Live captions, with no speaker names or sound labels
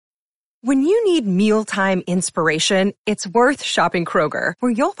When you need mealtime inspiration, it's worth shopping Kroger,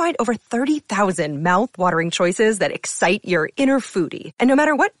 where you'll find over 30,000 mouth-watering choices that excite your inner foodie. And no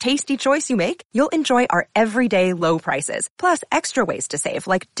matter what tasty choice you make, you'll enjoy our everyday low prices, plus extra ways to save,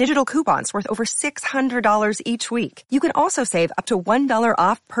 like digital coupons worth over $600 each week. You can also save up to $1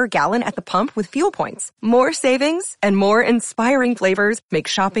 off per gallon at the pump with fuel points. More savings and more inspiring flavors make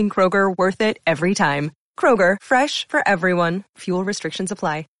shopping Kroger worth it every time. Kroger, fresh for everyone. Fuel restrictions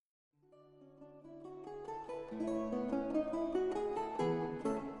apply.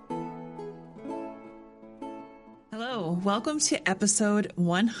 Hello, welcome to episode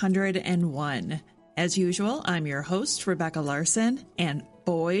 101. As usual, I'm your host, Rebecca Larson, and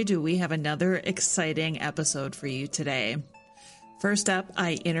boy, do we have another exciting episode for you today. First up,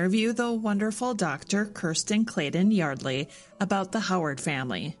 I interview the wonderful Dr. Kirsten Clayton Yardley about the Howard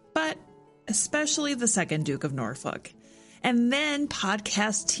family, but especially the second Duke of Norfolk. And then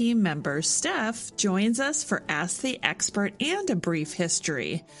podcast team member Steph joins us for Ask the Expert and a brief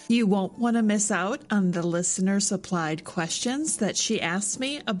history. You won't want to miss out on the listener-supplied questions that she asked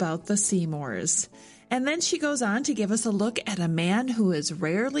me about the Seymours. And then she goes on to give us a look at a man who is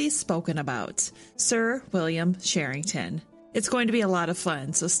rarely spoken about, Sir William Sherrington. It's going to be a lot of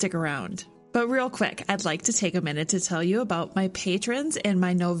fun, so stick around. But real quick, I'd like to take a minute to tell you about my patrons and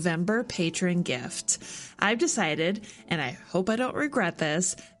my November patron gift. I've decided, and I hope I don't regret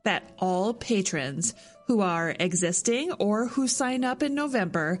this, that all patrons who are existing or who sign up in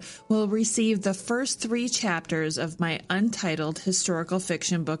November will receive the first 3 chapters of my untitled historical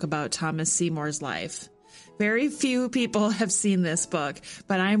fiction book about Thomas Seymour's life. Very few people have seen this book,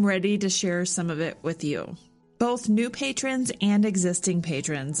 but I'm ready to share some of it with you. Both new patrons and existing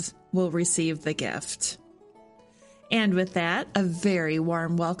patrons will receive the gift. And with that, a very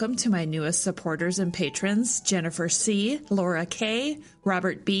warm welcome to my newest supporters and patrons, Jennifer C., Laura K.,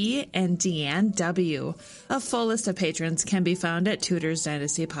 Robert B., and Deanne W. A full list of patrons can be found at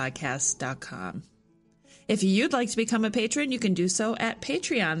tutorsdynastypodcast.com. If you'd like to become a patron, you can do so at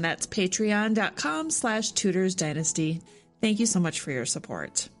Patreon. That's patreon.com/tutorsdynasty. Thank you so much for your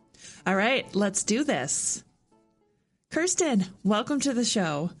support. All right, let's do this. Kirsten, welcome to the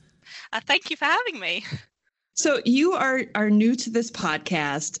show. Thank you for having me. So you are new to this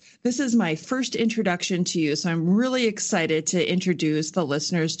podcast. This is my first introduction to you, so I'm really excited to introduce the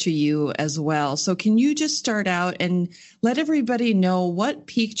listeners to you as well. So can you just start out and let everybody know what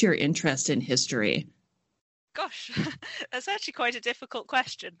piqued your interest in history? Gosh, that's actually quite a difficult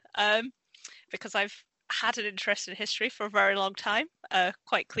question because I've had an interest in history for a very long time,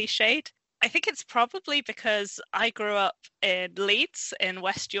 quite cliched. I think it's probably because I grew up in Leeds in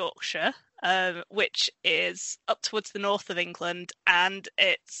West Yorkshire, which is up towards the north of England, and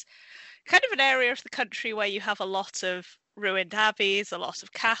it's kind of an area of the country where you have a lot of ruined abbeys, a lot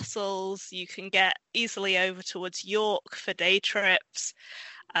of castles. You can get easily over towards York for day trips.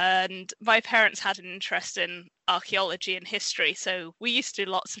 And my parents had an interest in archaeology and history, so we used to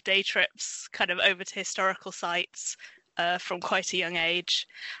do lots of day trips kind of over to historical sites from quite a young age.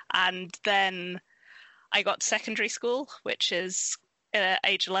 And then I got to secondary school, which is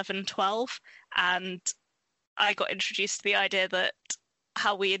age 11, 12, and I got introduced to the idea that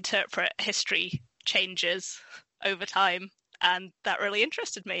how we interpret history changes over time, and that really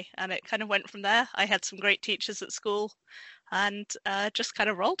interested me, and it kind of went from there. I had some great teachers at school and just kind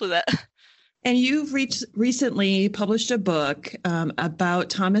of rolled with it. And you've recently published a book about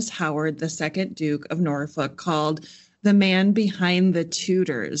Thomas Howard, the second Duke of Norfolk, called The Man Behind the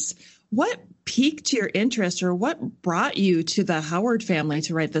Tudors. What piqued your interest, or what brought you to the Howard family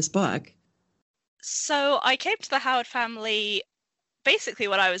to write this book? So I came to the Howard family basically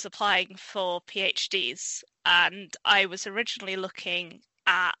when I was applying for PhDs, and I was originally looking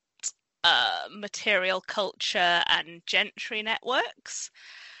at material culture and gentry networks.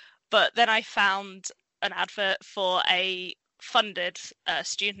 But then I found an advert for a funded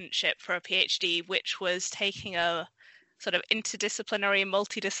studentship for a PhD, which was taking a sort of interdisciplinary,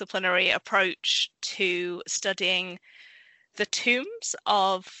 multidisciplinary approach to studying the tombs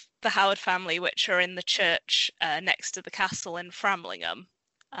of the Howard family, which are in the church next to the castle in Framlingham.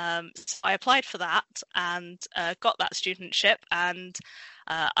 So I applied for that and got that studentship, and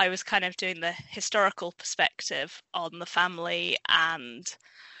I was kind of doing the historical perspective on the family and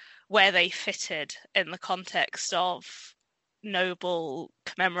where they fitted in the context of noble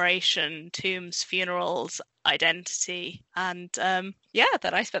commemoration, tombs, funerals, identity. And then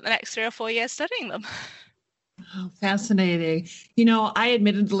I spent the next 3 or 4 years studying them. Oh, fascinating. You know, I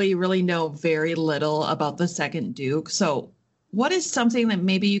admittedly really know very little about the second Duke. So what is something that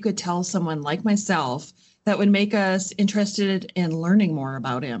maybe you could tell someone like myself that would make us interested in learning more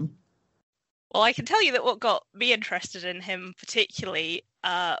about him? Well, I can tell you that what got me interested in him particularly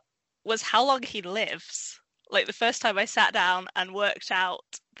was how long he lives. Like the first time I sat down and worked out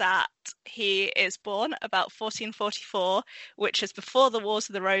that he is born about 1444, which is before the Wars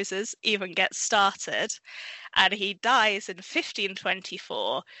of the Roses even get started, and he dies in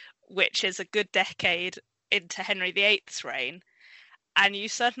 1524, which is a good decade into Henry VIII's reign. And you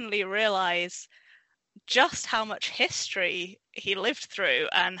suddenly realise just how much history he lived through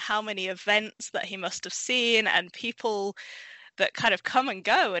and how many events that he must have seen and people that kind of come and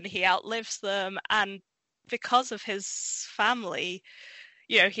go and he outlives them. And because of his family,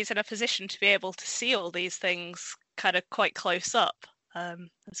 he's in a position to be able to see all these things kind of quite close up. And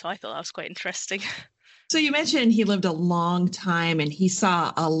so I thought that was quite interesting. So you mentioned he lived a long time and he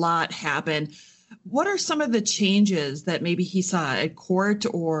saw a lot happen. What are some of the changes that maybe he saw at court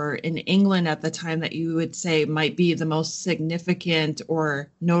or in England at the time that you would say might be the most significant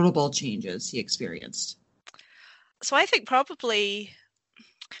or notable changes he experienced? So I think probably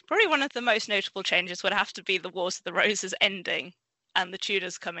one of the most notable changes would have to be the Wars of the Roses ending and the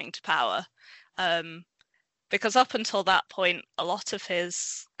Tudors coming to power. Because up until that point, a lot of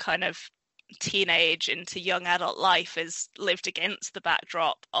his kind of teenage into young adult life is lived against the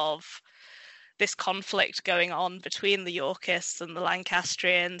backdrop of this conflict going on between the Yorkists and the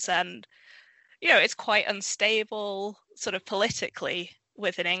Lancastrians, and it's quite unstable sort of politically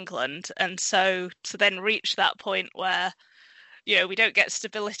within England. And so to then reach that point where we don't get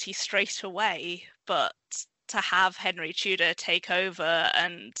stability straight away, but to have Henry Tudor take over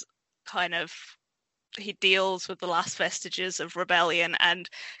and kind of he deals with the last vestiges of rebellion and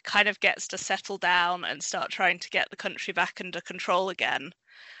kind of gets to settle down and start trying to get the country back under control again.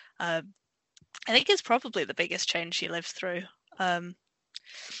 I think it's probably the biggest change he lived through.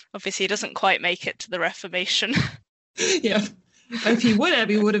 Obviously, he doesn't quite make it to the Reformation. Yeah. If he would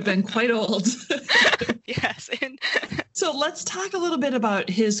have been quite old. Yes. So let's talk a little bit about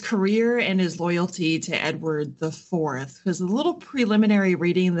his career and his loyalty to Edward IV. Because a little preliminary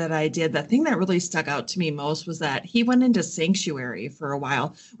reading that I did, the thing that really stuck out to me most was that he went into sanctuary for a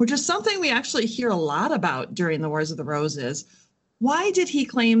while, which is something we actually hear a lot about during the Wars of the Roses. Why did he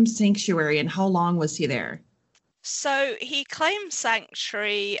claim sanctuary and how long was he there? So he claimed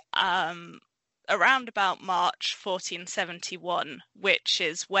sanctuary around about March 1471, which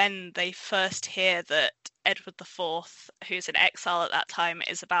is when they first hear that Edward IV, who's in exile at that time,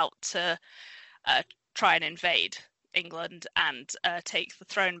 is about to try and invade England and take the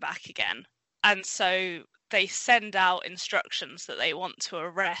throne back again. And so they send out instructions that they want to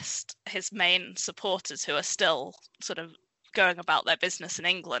arrest his main supporters who are still sort of going about their business in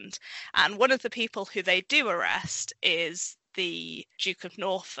England. And one of the people who they do arrest is the Duke of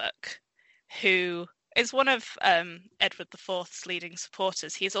Norfolk, who is one of Edward IV's leading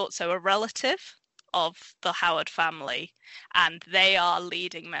supporters. He's also a relative of the Howard family, and they are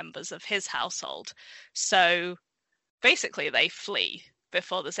leading members of his household. So basically they flee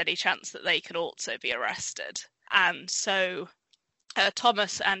before there's any chance that they can also be arrested. And so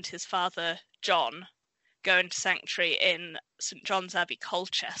Thomas and his father, John, go into sanctuary in St. John's Abbey,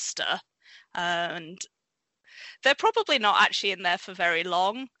 Colchester, and they're probably not actually in there for very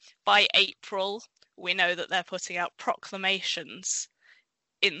long. By April, we know that they're putting out proclamations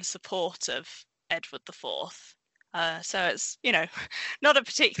in support of Edward IV. So it's, not a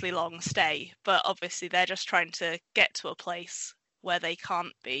particularly long stay, but obviously they're just trying to get to a place where they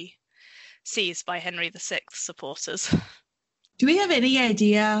can't be seized by Henry VI supporters. Do we have any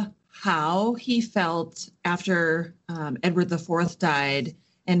idea how he felt after Edward IV died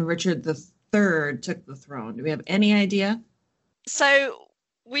and Richard III took the throne? Do we have any idea? So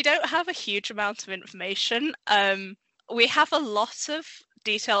we don't have a huge amount of information. We have a lot of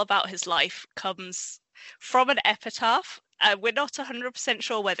detail about his life comes from an epitaph. We're not 100%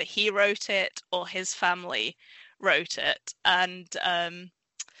 sure whether he wrote it or his family wrote it. And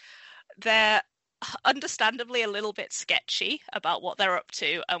they're understandably a little bit sketchy about what they're up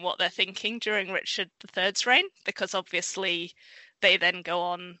to and what they're thinking during Richard III's reign, because obviously they then go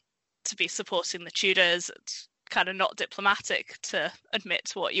on to be supporting the Tudors. It's kind of not diplomatic to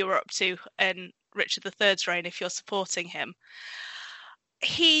admit what you were up to in Richard III's reign if you're supporting him.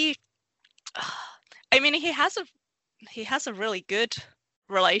 He has a really good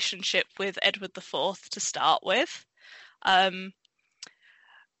relationship with Edward IV to start with.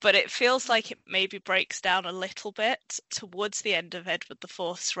 But it feels like it maybe breaks down a little bit towards the end of Edward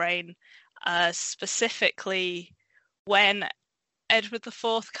IV's reign, specifically when Edward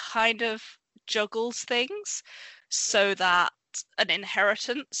IV kind of juggles things so that an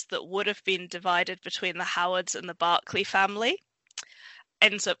inheritance that would have been divided between the Howards and the Berkeley family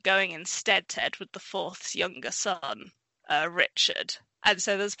ends up going instead to Edward IV's younger son, Richard. And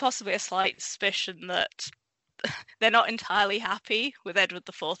so there's possibly a slight suspicion that they're not entirely happy with Edward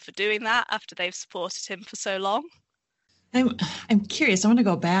IV for doing that after they've supported him for so long. I'm curious. I want to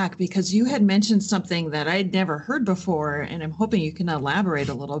go back because you had mentioned something that I'd never heard before, and I'm hoping you can elaborate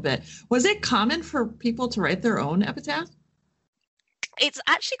a little bit. Was it common for people to write their own epitaph? It's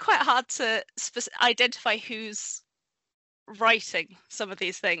actually quite hard to identify who's writing some of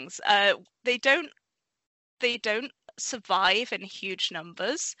these things. They don't survive in huge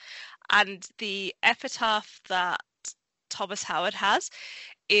numbers, and the epitaph that Thomas Howard has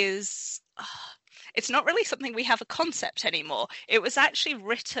is it's not really something we have a concept anymore. It was actually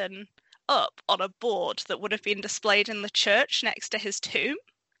written up on a board that would have been displayed in the church next to his tomb.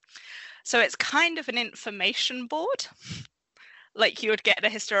 So it's kind of an information board, like you would get at a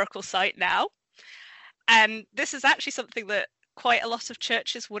historical site now. And this is actually something that quite a lot of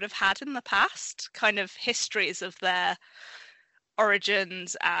churches would have had in the past, kind of histories of their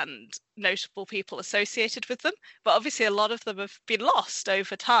origins and notable people associated with them. But obviously a lot of them have been lost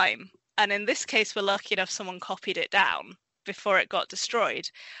over time. And in this case, we're lucky enough someone copied it down before it got destroyed.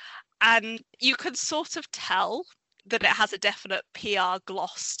 And you can sort of tell that it has a definite PR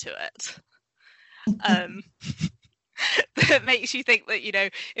gloss to it. That makes you think that, you know,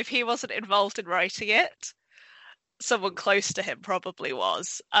 if he wasn't involved in writing it, someone close to him probably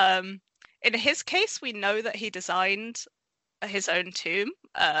was. In his case, we know that he designed his own tomb.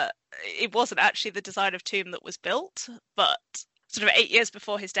 It wasn't actually the design of tomb that was built, but sort of 8 years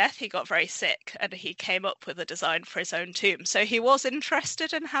before his death, he got very sick and he came up with a design for his own tomb. So he was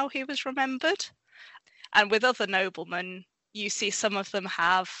interested in how he was remembered. And with other noblemen, you see some of them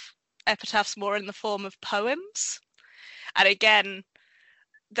have epitaphs more in the form of poems. And again,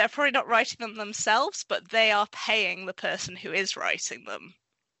 they're probably not writing them themselves, but they are paying the person who is writing them.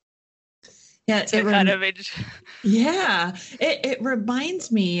 Yeah, it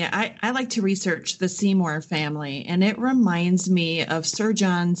reminds me, I like to research the Seymour family, and it reminds me of Sir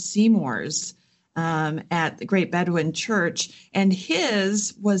John Seymour's at the Great Bedouin Church, and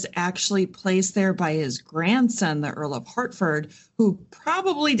his was actually placed there by his grandson, the Earl of Hertford, who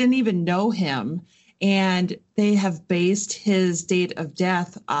probably didn't even know him, and they have based his date of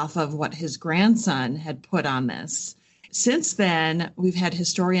death off of what his grandson had put on this. Since then, we've had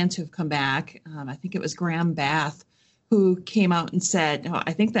historians who have come back. I think it was Graham Bath who came out and said, no,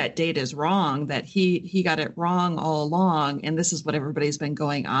 I think that date is wrong, that he got it wrong all along, and this is what everybody's been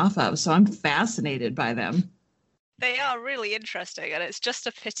going off of. So I'm fascinated by them. They are really interesting, and it's just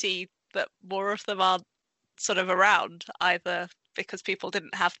a pity that more of them aren't sort of around, either because people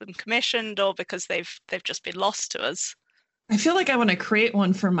didn't have them commissioned or because they've just been lost to us. I feel like I want to create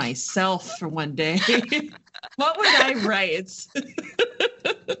one for myself for one day. What would I write?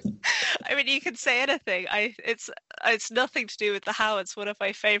 I mean, you can say anything. It's nothing to do with the Howards. One of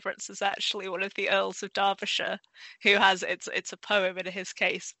my favourites is actually one of the Earls of Derbyshire, who has it's a poem in his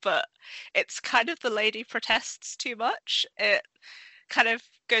case, but it's kind of the lady protests too much. It kind of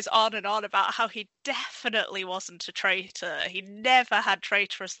goes on and on about how he definitely wasn't a traitor. He never had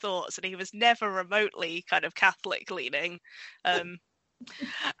traitorous thoughts, and he was never remotely kind of Catholic leaning. And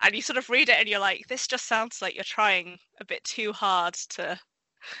you sort of read it and you're like, this just sounds like you're trying a bit too hard to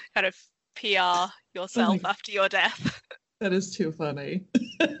kind of PR yourself after your death. That is too funny.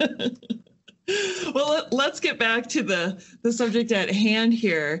 Well, let's get back to the subject at hand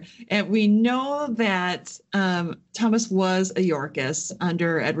here. And we know that Thomas was a Yorkist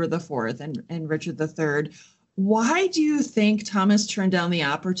under Edward IV and Richard III. Why do you think Thomas turned down the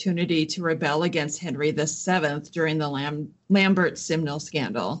opportunity to rebel against Henry VII during the Lambert Simnel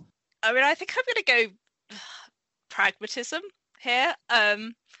scandal? I mean, I think I'm going to go pragmatism here. I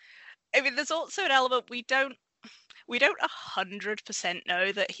mean, there's also an element we don't 100%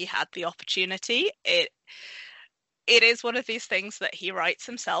 know that he had the opportunity. It is one of these things that he writes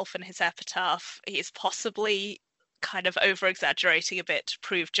himself in his epitaph. He's possibly kind of over-exaggerating a bit to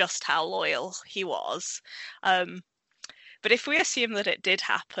prove just how loyal he was. But if we assume that it did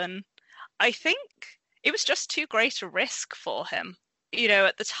happen, I think it was just too great a risk for him. You know,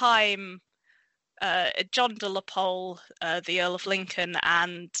 at the time, John de la Pole, the Earl of Lincoln,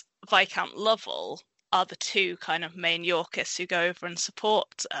 and Viscount Lovell are the two kind of main Yorkists who go over and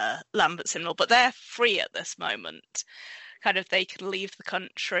support Lambert Simnel, but they're free at this moment. Kind of, they can leave the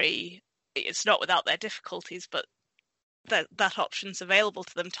country. It's not without their difficulties, but that option's available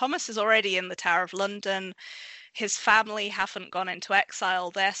to them. Thomas is already in the Tower of London. His family haven't gone into exile.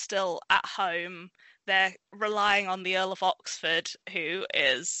 They're still at home. They're relying on the Earl of Oxford, who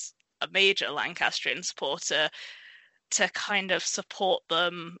is a major Lancastrian supporter. to kind of support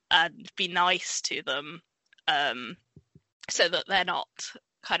them and be nice to them, so that they're not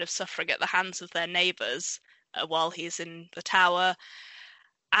kind of suffering at the hands of their neighbours while he's in the tower.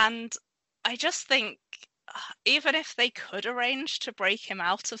 And I just think even if they could arrange to break him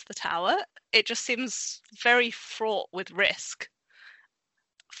out of the tower, it just seems very fraught with risk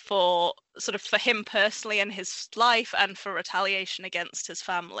for him personally and his life, and for retaliation against his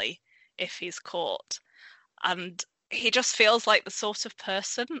family if he's caught. And he just feels like the sort of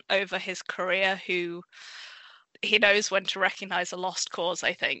person over his career who he knows when to recognize a lost cause,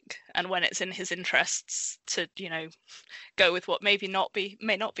 I think, and when it's in his interests to, go with what may not be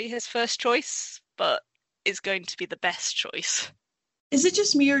his first choice, but is going to be the best choice. Is it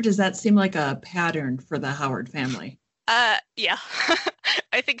just me, or does that seem like a pattern for the Howard family? Yeah,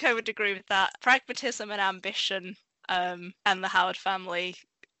 I think I would agree with that. Pragmatism and ambition, and the Howard family,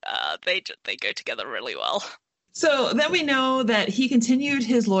 they go together really well. So then we know that he continued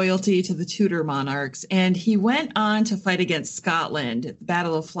his loyalty to the Tudor monarchs, and he went on to fight against Scotland at the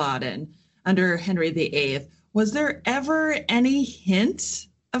Battle of Flodden under Henry VIII. Was there ever any hint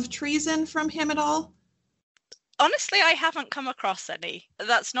of treason from him at all? Honestly, I haven't come across any.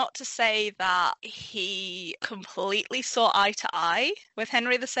 That's not to say that he completely saw eye to eye with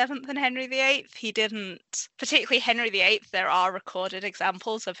Henry VII and Henry VIII. He didn't. Particularly Henry VIII, there are recorded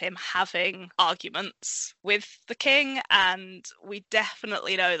examples of him having arguments with the king, and we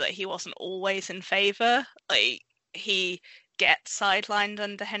definitely know that he wasn't always in favour. Like, he gets sidelined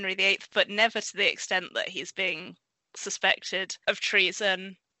under Henry VIII, but never to the extent that he's being suspected of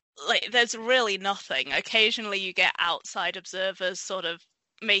treason. Like, there's really nothing. Occasionally you get outside observers sort of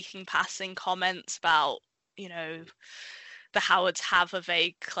making passing comments about, the Howards have a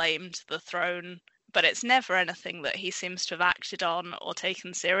vague claim to the throne, but it's never anything that he seems to have acted on or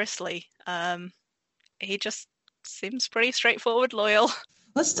taken seriously. He just seems pretty straightforward, loyal.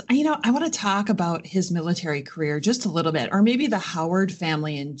 I want to talk about his military career just a little bit, or maybe the Howard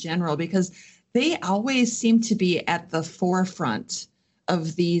family in general, because they always seem to be at the forefront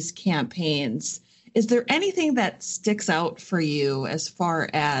of these campaigns. Is there anything that sticks out for you as far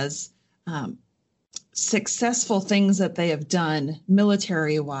as successful things that they have done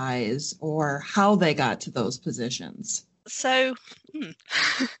military-wise, or how they got to those positions? So,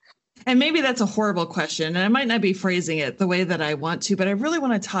 and maybe that's a horrible question, and I might not be phrasing it the way that I want to, but I really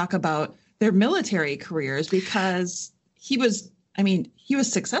want to talk about their military careers, because he was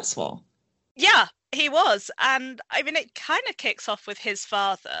successful. Yeah, he was. And I mean, it kind of kicks off with his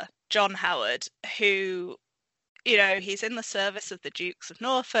father, John Howard, who, he's in the service of the Dukes of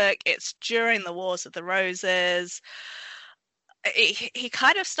Norfolk. It's during the Wars of the Roses. He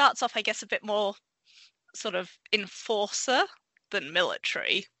kind of starts off, I guess, a bit more sort of enforcer than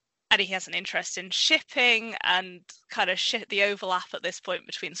military. And he has an interest in shipping and kind of the overlap at this point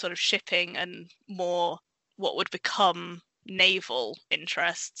between sort of shipping and more what would become naval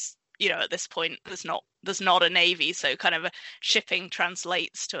interests. At this point, there's not a navy, so kind of shipping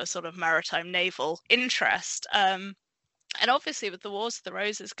translates to a sort of maritime naval interest. And obviously, with the Wars of the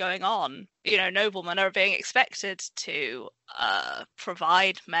Roses going on, noblemen are being expected to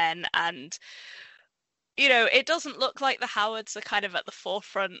provide men, and it doesn't look like the Howards are kind of at the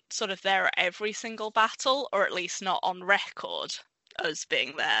forefront, sort of there at every single battle, or at least not on record as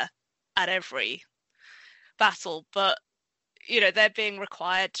being there at every battle, but they're being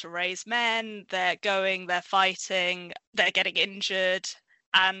required to raise men, they're fighting, they're getting injured.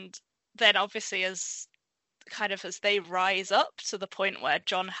 And then obviously as they rise up to the point where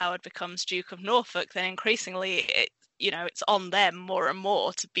John Howard becomes Duke of Norfolk, then increasingly it's on them more and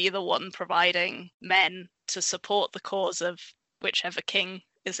more to be the one providing men to support the cause of whichever king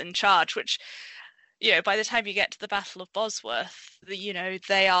is in charge, which, by the time you get to the Battle of Bosworth,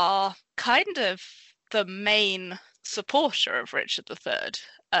 they are kind of the main supporter of Richard III.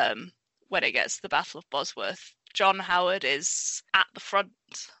 When it gets to the Battle of Bosworth, John Howard is at the front,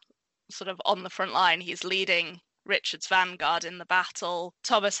 sort of on the front line. He's leading Richard's vanguard in the battle.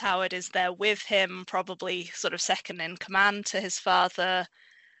 Thomas Howard is there with him, probably sort of second in command to his father,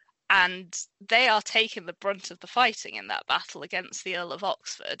 and they are taking the brunt of the fighting in that battle against the Earl of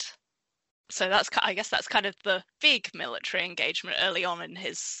Oxford. So I guess that's kind of the big military engagement earlier in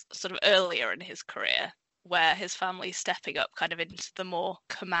his career, where his family's stepping up kind of into the more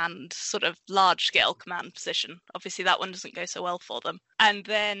command, sort of large-scale command position. Obviously, that one doesn't go so well for them. And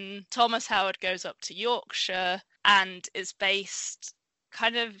then Thomas Howard goes up to Yorkshire and is based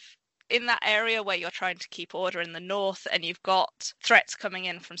kind of in that area where you're trying to keep order in the north, and you've got threats coming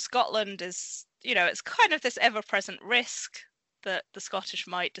in from Scotland. It's kind of this ever-present risk that the Scottish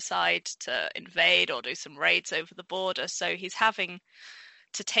might decide to invade or do some raids over the border. So he's having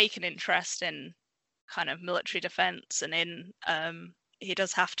to take an interest in kind of military defense, and in he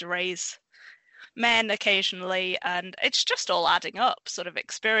does have to raise men occasionally, and it's just all adding up sort of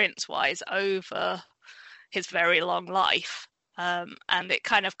experience-wise over his very long life. And it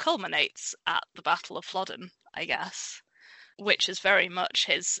kind of culminates at the Battle of Flodden, I guess, which is very much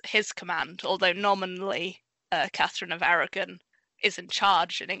his command, although nominally Catherine of Aragon is in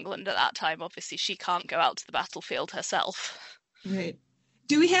charge in England at that time. Obviously, she can't go out to the battlefield herself. Right.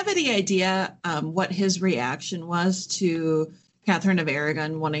 Do we have any idea what his reaction was to Catherine of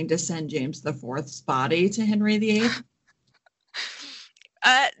Aragon wanting to send James IV's body to Henry VIII?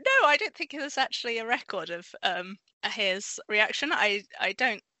 No, I don't think there's actually a record of his reaction. I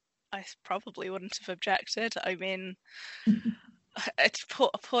probably wouldn't have objected. I mean,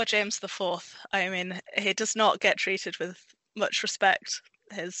 poor James IV. I mean, he does not get treated with much respect.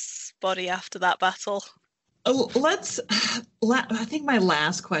 His body after that battle. I think my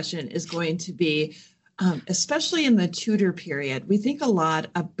last question is going to be, especially in the Tudor period, we think a lot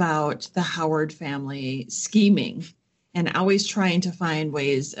about the Howard family scheming and always trying to find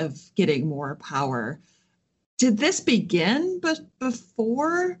ways of getting more power. Did this begin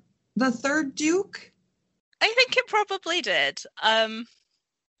before the third Duke? I think it probably did. I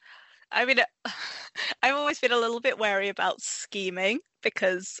mean, I've always been a little bit wary about scheming,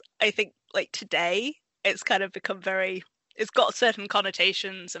 because I think, like, today it's kind of become it's got certain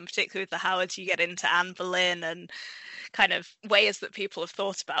connotations, and particularly with the Howards, you get into Anne Boleyn and kind of ways that people have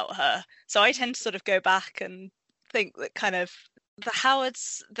thought about her. So I tend to sort of go back and think that kind of the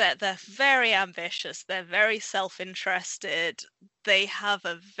Howards, they're very ambitious, they're very self-interested, they have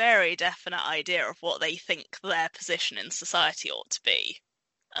a very definite idea of what they think their position in society ought to be,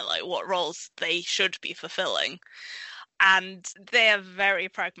 and like what roles they should be fulfilling. And they're very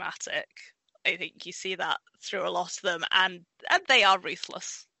pragmatic. I think you see that through a lot of them, and they are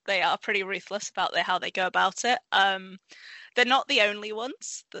ruthless. They are pretty ruthless about how they go about it. They're not the only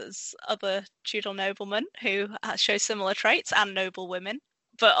ones. There's other Tudor noblemen who show similar traits, and noble women,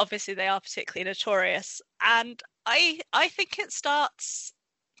 but obviously they are particularly notorious. And I think it starts.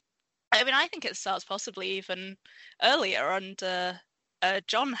 I mean, I think it starts possibly even earlier under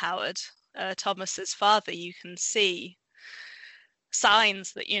John Howard, Thomas's father. You can see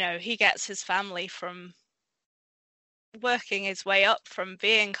signs that, you know, he gets his family from working his way up from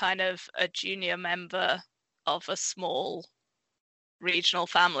being kind of a junior member of a small regional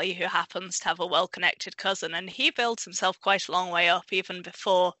family who happens to have a well-connected cousin, and he builds himself quite a long way up even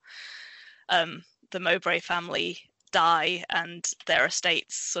before the Mowbray family die and their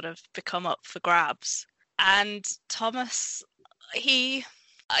estates sort of become up for grabs. And Thomas, I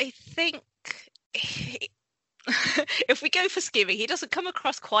think if we go for scheming, he doesn't come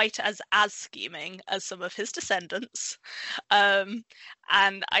across quite as scheming as some of his descendants. And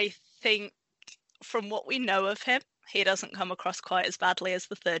I think from what we know of him, he doesn't come across quite as badly as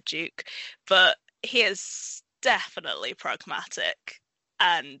the third Duke, but he is definitely pragmatic,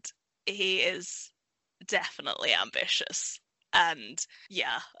 and he is definitely ambitious. And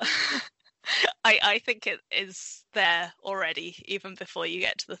yeah, I think it is there already, even before you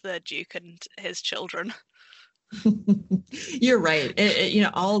get to the third Duke and his children. You're right.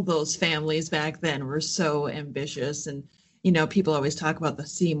 All of those families back then were so ambitious, and people always talk about the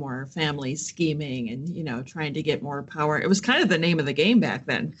Seymour family scheming and trying to get more power. It was kind of the name of the game back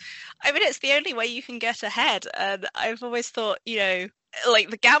then. I mean, it's the only way you can get ahead, and I've always thought, like,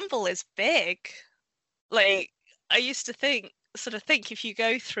 the gamble is big. Like, I used to think if you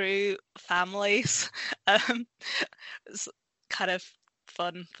go through families, it's kind of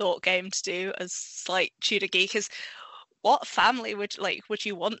fun thought game to do as slight Tudor geek, is what family would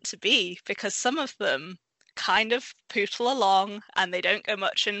you want to be? Because some of them kind of pootle along and they don't go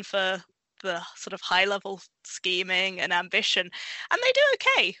much in for the sort of high level scheming and ambition, and they do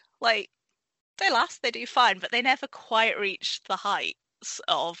okay. Like, they last, they do fine, but they never quite reach the heights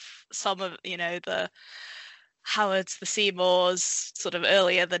of some of the Howards, the Seymours, sort of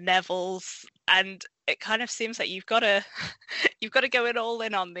earlier the Nevilles, and it kind of seems like you've got to go all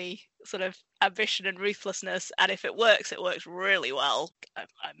in on the sort of ambition and ruthlessness, and if it works really well. I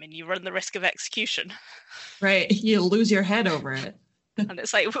mean, you run the risk of execution. Right, you lose your head over it. And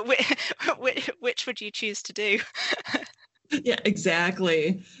it's like, which would you choose to do? Yeah,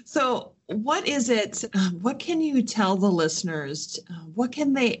 exactly. So what is it, what can you tell the listeners, what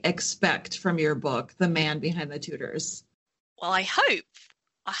can they expect from your book, The Man Behind the Tudors? Well, I hope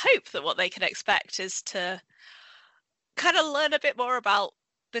that what they can expect is to kind of learn a bit more about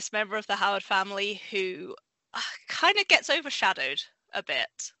this member of the Howard family who kind of gets overshadowed a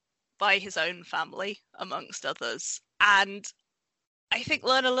bit by his own family, amongst others. And I think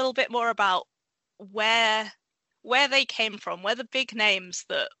learn a little bit more about where they came from, where the big names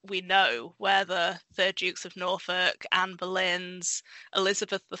that we know, where the third Dukes of Norfolk, Anne Boleyn's,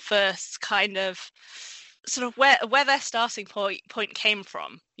 Elizabeth I's, kind of sort of where their starting point came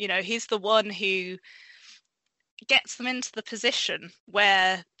from. You know, he's the one who gets them into the position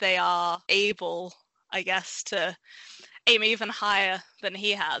where they are able, I guess, to aim even higher than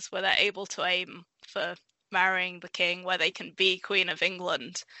he has, where they're able to aim for marrying the king, where they can be Queen of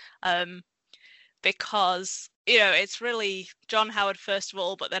England. Because, you know, it's really John Howard first of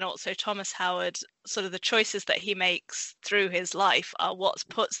all, but then also Thomas Howard, sort of the choices that he makes through his life are what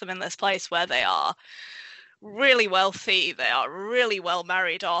puts them in this place where they are really wealthy, they are really well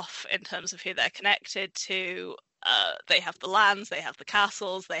married off in terms of who they're connected to. They have the lands, they have the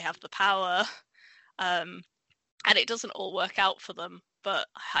castles, they have the power, and it doesn't all work out for them. But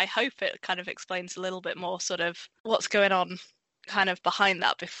I hope it kind of explains a little bit more sort of what's going on kind of behind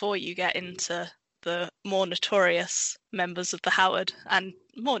that before you get into the more notorious members of the Howard and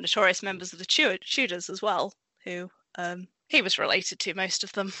more notorious members of the Tudors as well, who he was related to, most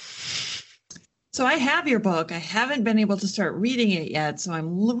of them. So I have your book. I haven't been able to start reading it yet, so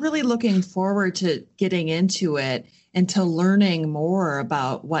I'm really looking forward to getting into it and to learning more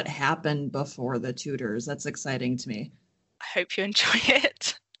about what happened before the Tudors. That's exciting to me. I hope you enjoy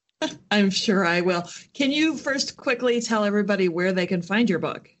it. I'm sure I will. Can you first quickly tell everybody where they can find your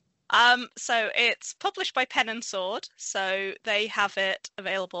book? So it's published by Pen and Sword, so they have it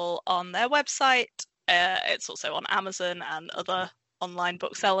available on their website. It's also on Amazon and other online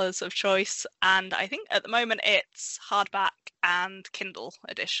booksellers of choice, and I think at the moment it's hardback and Kindle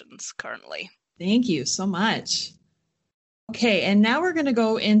editions currently. Thank you so much. Okay, and now we're going to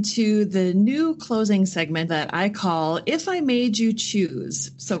go into the new closing segment that I call If I Made You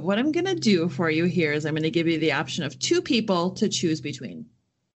Choose. So what I'm going to do for you here is I'm going to give you the option of two people to choose between.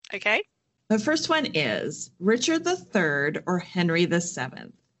 Okay. The first one is Richard III or Henry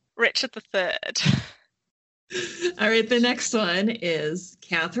VII? Richard III. All right, the next one is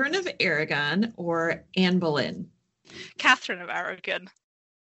Catherine of Aragon or Anne Boleyn? Catherine of Aragon.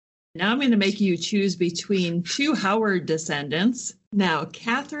 Now I'm going to make you choose between two Howard descendants. Now,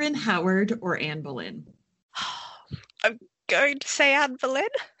 Catherine Howard or Anne Boleyn? I'm going to say Anne Boleyn.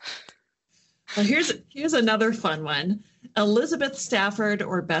 Well, here's another fun one. Elizabeth Stafford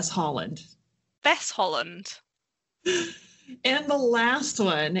or Bess Holland? Bess Holland. And the last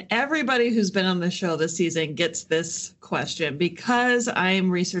one, everybody who's been on the show this season gets this question because I'm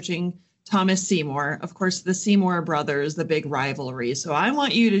researching Thomas Seymour. Of course, the Seymour brothers, the big rivalry. So I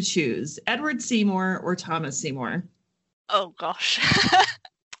want you to choose Edward Seymour or Thomas Seymour. Oh, gosh.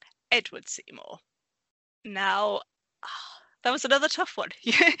 Edward Seymour. Now, that was another tough one.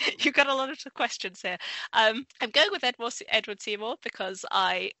 You got a lot of questions here. I'm going with Edward Seymour because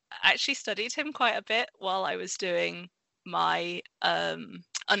I actually studied him quite a bit while I was doing my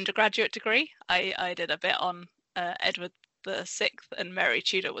undergraduate degree. I did a bit on Edward VI, and Mary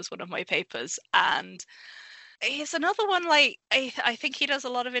Tudor was one of my papers. And he's another one, like, I think he does a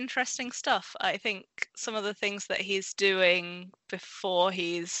lot of interesting stuff. I think some of the things that he's doing before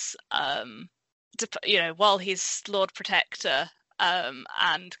he's while he's Lord Protector,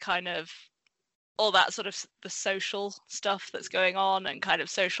 and kind of all that sort of the social stuff that's going on and kind of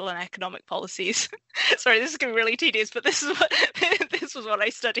social and economic policies. Sorry, this is going to be really tedious, but this was what I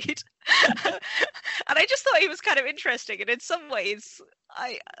studied. And I just thought he was kind of interesting. And in some ways,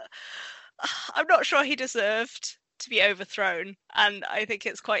 I'm not sure he deserved to be overthrown. And I think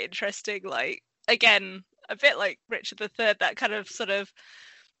it's quite interesting, like, again, a bit like Richard III, that kind of sort of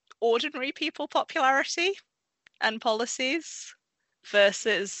ordinary people popularity and policies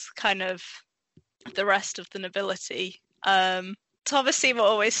versus kind of the rest of the nobility. Thomas Seymour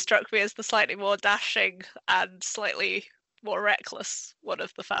always struck me as the slightly more dashing and slightly more reckless one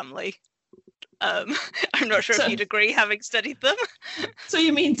of the family. I'm not sure if you'd agree, having studied them. So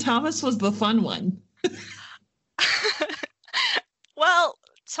you mean Thomas was the fun one? Well,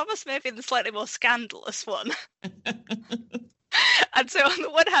 Thomas may have been the slightly more scandalous one. And so on the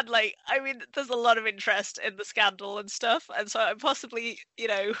one hand, like, I mean, there's a lot of interest in the scandal and stuff. And so I'm possibly,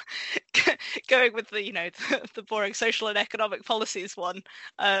 going with the boring social and economic policies one.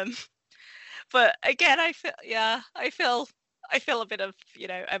 But again, I feel a bit of,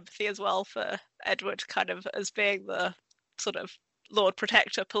 empathy as well for Edward, kind of as being the sort of Lord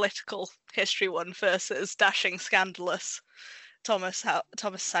Protector political history one versus dashing, scandalous Thomas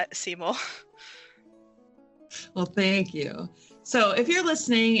Seymour. Well, thank you. So if you're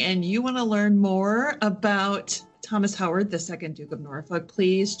listening and you want to learn more about Thomas Howard, the second Duke of Norfolk,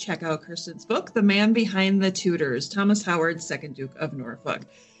 please check out Kirsten's book, The Man Behind the Tudors, Thomas Howard, second Duke of Norfolk.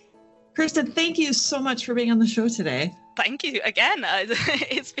 Kirsten, thank you so much for being on the show today. Thank you again.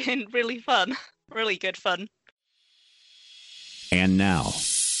 It's been really fun, really good fun. And now,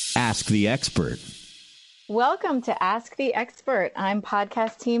 Ask the Expert. Welcome to Ask the Expert. I'm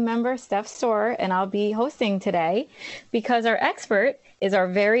podcast team member Steph Storer, and I'll be hosting today because our expert is our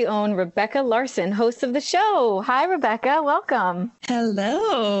very own Rebecca Larson, host of the show. Hi, Rebecca. Welcome.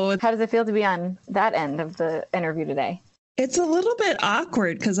 Hello. How does it feel to be on that end of the interview today? It's a little bit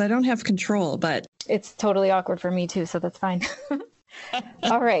awkward because I don't have control, but it's totally awkward for me too, so that's fine.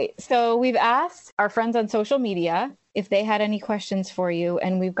 All right. So we've asked our friends on social media if they had any questions for you,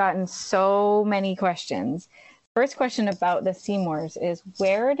 and we've gotten so many questions. First question about the Seymours is,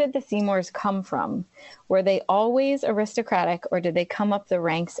 where did the Seymours come from? Were they always aristocratic, or did they come up the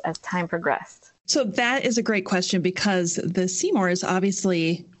ranks as time progressed? So that is a great question, because the Seymours,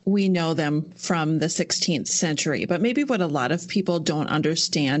 obviously, we know them from the 16th century, but maybe what a lot of people don't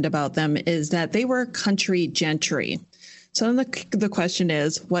understand about them is that they were country gentry. So the question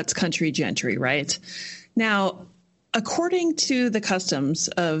is, what's country gentry, right? Now, according to the customs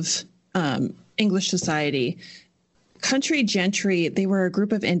of English society, country gentry, they were a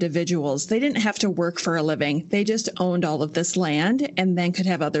group of individuals. They didn't have to work for a living. They just owned all of this land and then could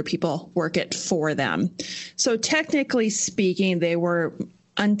have other people work it for them. So technically speaking, they were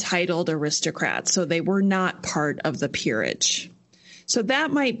untitled aristocrats. So they were not part of the peerage. So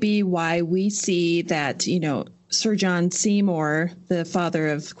that might be why we see that, Sir John Seymour, the father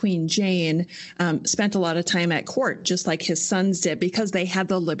of Queen Jane, spent a lot of time at court, just like his sons did, because they had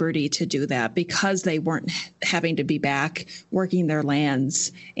the liberty to do that, because they weren't having to be back working their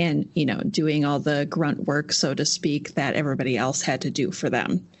lands and, doing all the grunt work, so to speak, that everybody else had to do for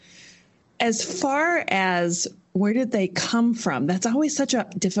them. As far as where did they come from? That's always such a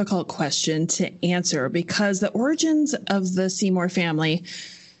difficult question to answer, because the origins of the Seymour family,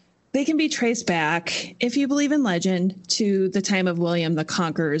 they can be traced back, if you believe in legend, to the time of William the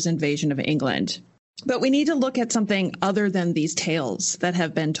Conqueror's invasion of England. But we need to look at something other than these tales that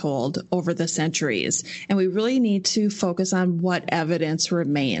have been told over the centuries. And we really need to focus on what evidence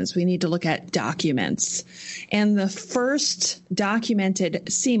remains. We need to look at documents. And the first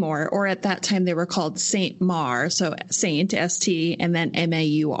documented Seymour, or at that time they were called Saint Maur, so Saint, S-T, and then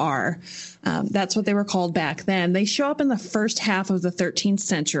M-A-U-R. That's what they were called back then. They show up in the first half of the 13th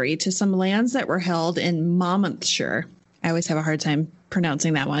century to some lands that were held in Monmouthshire. I always have a hard time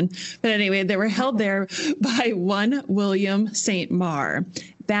pronouncing that one. But anyway, they were held there by one William Saint Maur.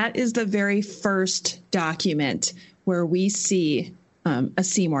 That is the very first document where we see a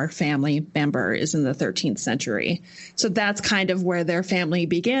Seymour family member is in the 13th century. So that's kind of where their family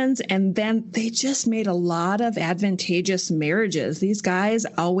begins. And then they just made a lot of advantageous marriages. These guys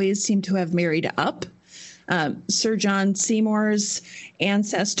always seem to have married up. Sir John Seymour's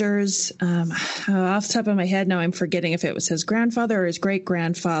ancestors, off the top of my head now, I'm forgetting if it was his grandfather or his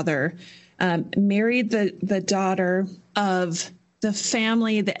great-grandfather, married the daughter of the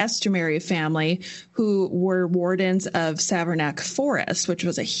family, the Estermary family, who were wardens of Savernake Forest, which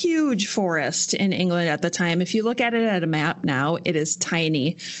was a huge forest in England at the time. If you look at it at a map now, it is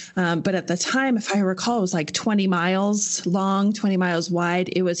tiny. But at the time, if I recall, it was like 20 miles long, 20 miles wide.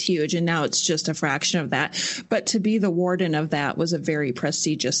 It was huge. And now it's just a fraction of that. But to be the warden of that was a very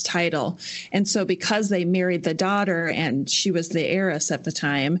prestigious title. And so because they married the daughter and she was the heiress at the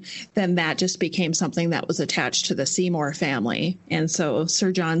time, then that just became something that was attached to the Seymour family. And so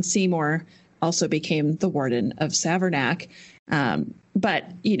Sir John Seymour also became the warden of Savernake. But,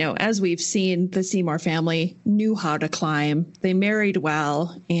 as we've seen, the Seymour family knew how to climb. They married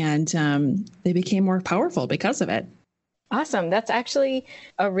well, and they became more powerful because of it. Awesome. That's actually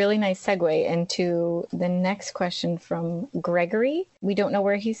a really nice segue into the next question from Gregory. We don't know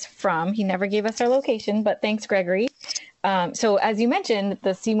where he's from. He never gave us our location, but thanks, Gregory. So as you mentioned,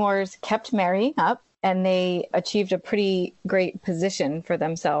 the Seymours kept marrying up, and they achieved a pretty great position for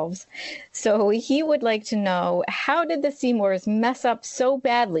themselves. So he would like to know, how did the Seymours mess up so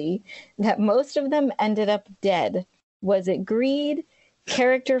badly that most of them ended up dead? Was it greed,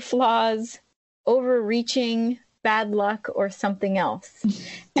 character flaws, overreaching, bad luck, or something else?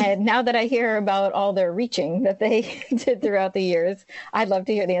 And now that I hear about all their reaching that they did throughout the years, I'd love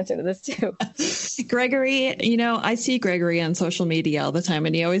to hear the answer to this too. Gregory, I see Gregory on social media all the time,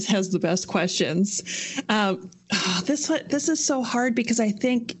 and he always has the best questions. This is so hard, because I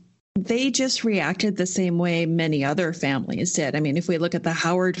think they just reacted the same way many other families did. I mean, if we look at the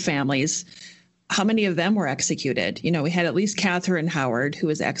Howard families, how many of them were executed? We had at least Catherine Howard, who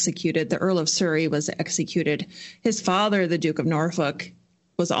was executed. The Earl of Surrey was executed. His father, the Duke of Norfolk,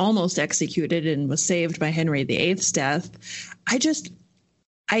 was almost executed and was saved by Henry VIII's death.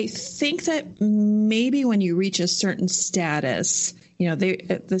 I think that maybe when you reach a certain status,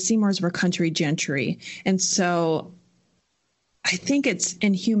 the Seymours were country gentry. And so I think it's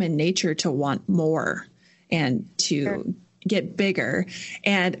in human nature to want more and to get bigger.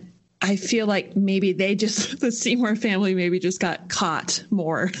 And I feel like maybe the Seymour family maybe just got caught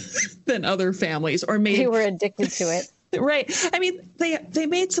more than other families, or maybe they were addicted to it. Right. I mean, they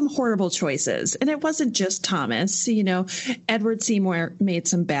made some horrible choices, and it wasn't just Thomas. Edward Seymour made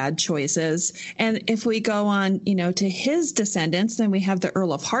some bad choices. And if we go on, to his descendants, then we have the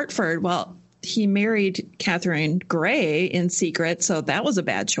Earl of Hertford. Well, he married Catherine Grey in secret, so that was a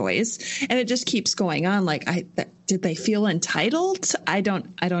bad choice. And it just keeps going on. Did they feel entitled? I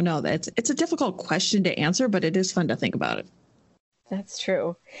don't know. It's a difficult question to answer, but it is fun to think about it. That's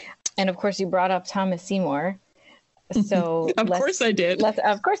true. And of course, you brought up Thomas Seymour. So of course I did.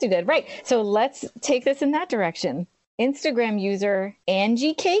 Of course you did. Right. So let's take this in that direction. Instagram user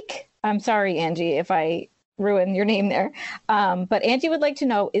Angie Cake. I'm sorry, Angie, if I ruin your name there. But Angie would like to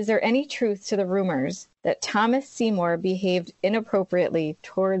know, is there any truth to the rumors that Thomas Seymour behaved inappropriately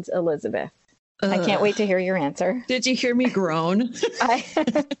towards Elizabeth? I can't wait to hear your answer. Did you hear me groan?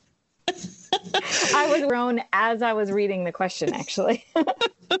 I was groan as I was reading the question, actually.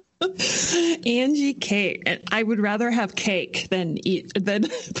 Angie Cake. And I would rather have cake than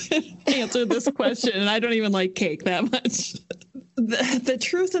answer this question. And I don't even like cake that much. The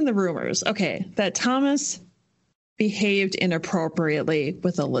truth in the rumors. Okay. That Thomas behaved inappropriately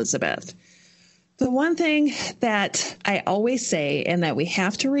with Elizabeth. The one thing that I always say and that we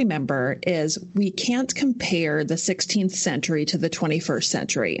have to remember is we can't compare the 16th century to the 21st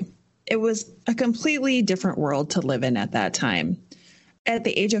century. It was a completely different world to live in at that time. At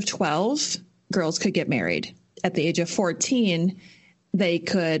the age of 12, girls could get married. At the age of 14, they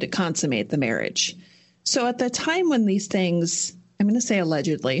could consummate the marriage. So at the time when these things, I'm going to say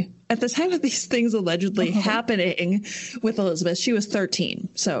allegedly, at the time of these things allegedly happening with Elizabeth, she was 13.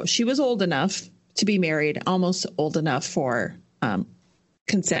 So she was old enough to be married, almost old enough for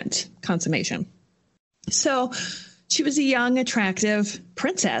consummation. So she was a young, attractive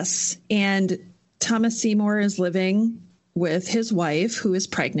princess, and Thomas Seymour is living with his wife, who is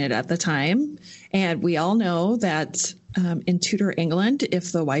pregnant at the time. And we all know that in Tudor England,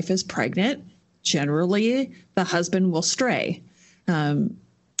 if the wife is pregnant, generally the husband will stray.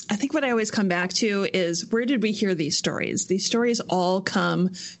 I think what I always come back to is, where did we hear these stories? These stories all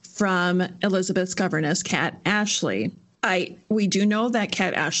come from Elizabeth's governess, Kat Ashley. We do know that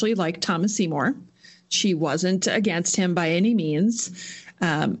Kat Ashley liked Thomas Seymour. She wasn't against him by any means.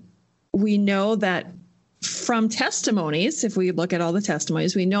 We know that from testimonies, if we look at all the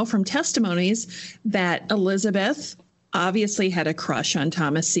testimonies, we know from testimonies that Elizabeth obviously had a crush on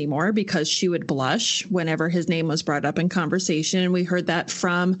Thomas Seymour because she would blush whenever his name was brought up in conversation. And we heard that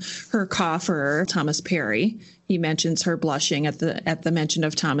from her cofferer, Thomas Parry. He mentions her blushing at the mention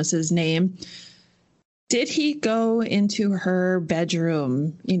of Thomas's name. Did he go into her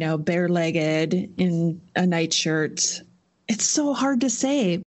bedroom, bare-legged in a nightshirt? It's so hard to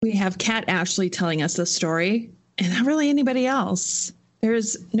say. We have Kat Ashley telling us this story, and not really anybody else.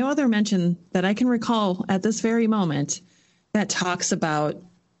 There's no other mention that I can recall at this very moment that talks about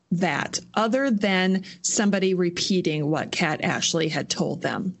that, other than somebody repeating what Kat Ashley had told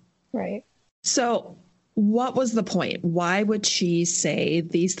them. Right. So what was the point? Why would she say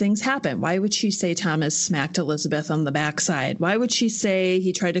these things happen? Why would she say Thomas smacked Elizabeth on the backside? Why would she say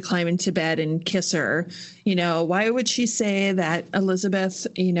he tried to climb into bed and kiss her? Why would she say that Elizabeth,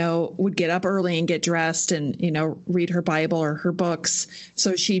 would get up early and get dressed and, read her Bible or her books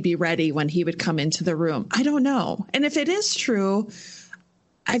so she'd be ready when he would come into the room? I don't know. And if it is true,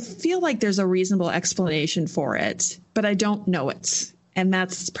 I feel like there's a reasonable explanation for it, but I don't know it. And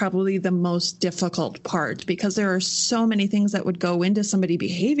that's probably the most difficult part, because there are so many things that would go into somebody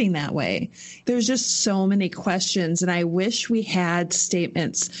behaving that way. There's just so many questions. And I wish we had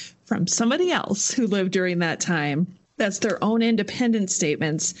statements from somebody else who lived during that time. That's their own independent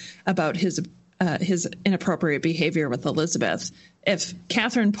statements about his inappropriate behavior with Elizabeth. If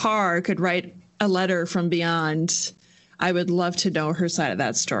Catherine Parr could write a letter from beyond, I would love to know her side of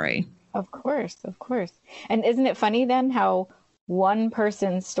that story. Of course. And isn't it funny then how one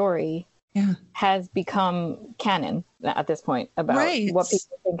person's story has become canon at this point about what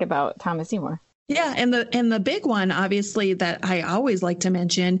people think about Thomas Seymour? Yeah, and the big one, obviously, that I always like to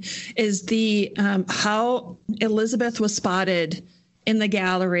mention is the how Elizabeth was spotted in the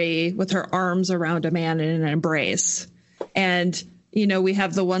gallery with her arms around a man in an embrace. And, you know, we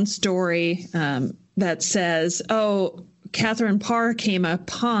have the one story that says, oh, Catherine Parr came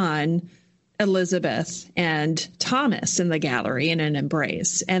upon Elizabeth and Thomas in the gallery in an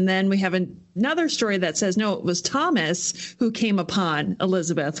embrace. And then we have another story that says, no, it was Thomas who came upon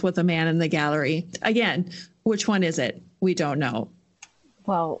Elizabeth with a man in the gallery. Again, which one is it? We don't know.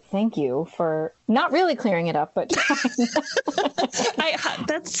 Well, thank you for not really clearing it up, but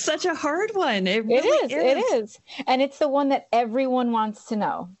that's such a hard one. It is. And it's the one that everyone wants to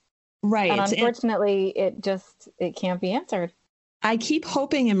know. Right. And unfortunately, it can't be answered. I keep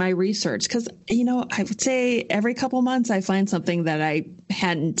hoping in my research, because, you know, I would say every couple months I find something that I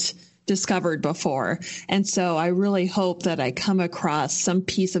hadn't discovered before. And so I really hope that I come across some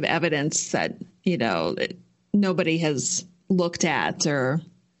piece of evidence that, you know, nobody has looked at or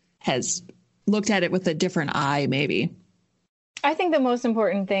has looked at it with a different eye, maybe. I think the most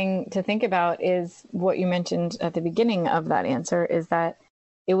important thing to think about is what you mentioned at the beginning of that answer, is that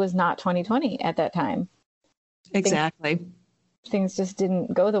it was not 2020 at that time. Exactly. Things just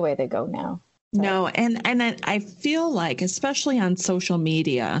didn't go the way they go now. So. No, and I feel like, especially on social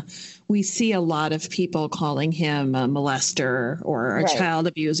media, we see a lot of people calling him a molester or a child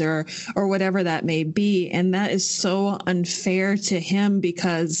abuser or whatever that may be. And that is so unfair to him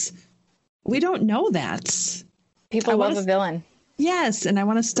because we don't know that. People love a villain. Yes, and I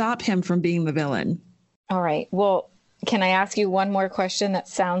want to stop him from being the villain. All right. Well, can I ask you one more question that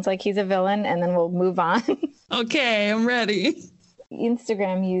sounds like he's a villain, and then we'll move on? Okay, I'm ready.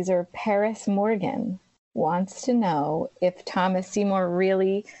 Instagram user Paris Morgan wants to know if Thomas Seymour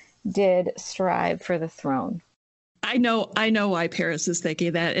really did strive for the throne. I know why Paris is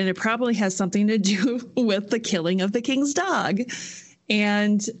thinking that, and it probably has something to do with the killing of the king's dog.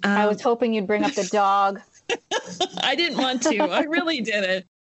 And I was hoping you'd bring up the dog. I didn't want to. I really didn't.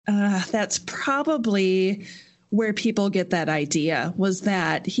 That's probably where people get that idea, was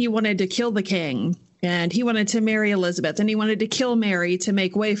that he wanted to kill the king. And he wanted to marry Elizabeth, and he wanted to kill Mary to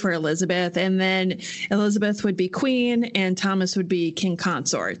make way for Elizabeth. And then Elizabeth would be queen and Thomas would be king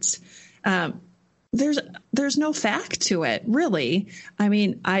consort. There's no fact to it, really. I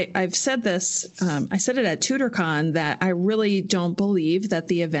mean, I've said this. I said it at TutorCon that I really don't believe that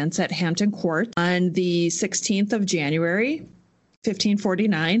the events at Hampton Court on the 16th of January,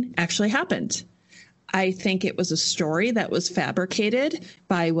 1549, actually happened. I think it was a story that was fabricated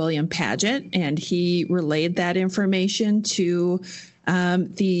by William Paget, and he relayed that information to I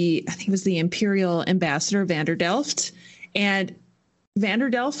think it was the Imperial Ambassador Vanderdelft, and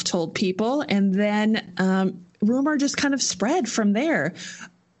Vanderdelft told people, and then rumor just kind of spread from there.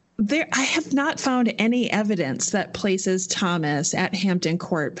 I have not found any evidence that places Thomas at Hampton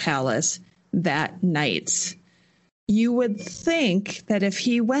Court Palace that night. You would think that if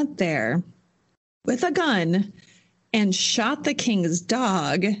he went there with a gun and shot the king's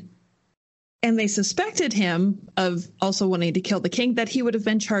dog, and they suspected him of also wanting to kill the king, that he would have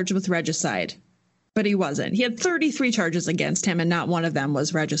been charged with regicide. But he wasn't. He had 33 charges against him, and not one of them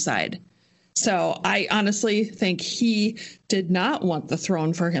was regicide. So I honestly think he did not want the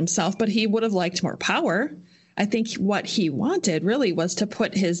throne for himself, but he would have liked more power. I think what he wanted really was to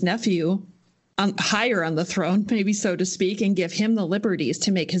put his nephew higher on the throne, maybe so to speak, and give him the liberties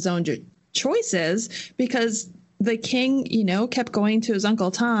to make his own choices, because the king, you know, kept going to his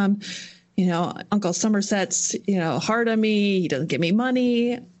Uncle Tom, you know, Uncle Somerset's, you know, hard on me. He doesn't give me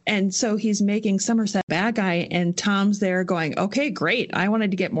money. And so he's making Somerset bad guy, and Tom's there going, okay, great. I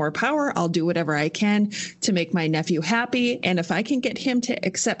wanted to get more power. I'll do whatever I can to make my nephew happy. And if I can get him to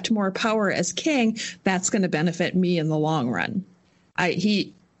accept more power as king, that's going to benefit me in the long run.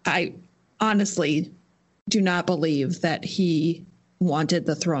 I honestly do not believe that he wanted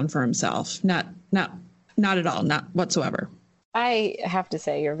the throne for himself. Not at all. Not whatsoever. I have to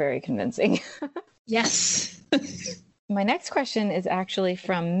say, you're very convincing. Yes. My next question is actually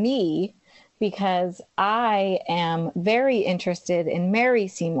from me, because I am very interested in Mary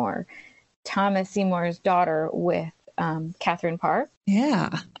Seymour, Thomas Seymour's daughter, with Catherine Parr. Yeah.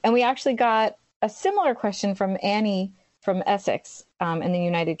 And we actually got a similar question from Annie from Essex in the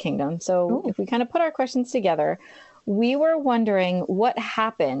United Kingdom. So if we kind of put our questions together, we were wondering what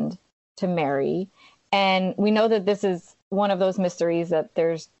happened to Mary. And we know that this is one of those mysteries that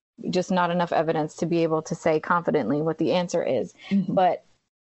there's just not enough evidence to be able to say confidently what the answer is. Mm-hmm. But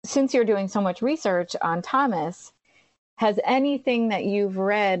since you're doing so much research on Thomas, has anything that you've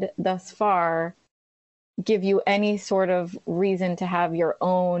read thus far give you any sort of reason to have your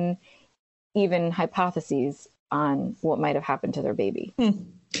own even hypotheses on what might have happened to their baby?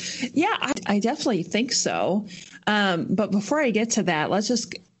 Yeah, I definitely think so. But before I get to that, let's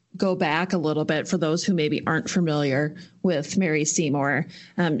just go back a little bit for those who maybe aren't familiar with Mary Seymour.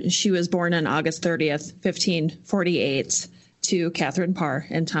 She was born on August 30th, 1548 to Catherine Parr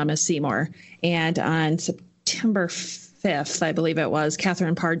and Thomas Seymour. And on September 5th, I believe it was,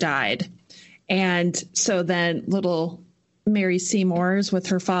 Catherine Parr died. And so then little Mary Seymour's with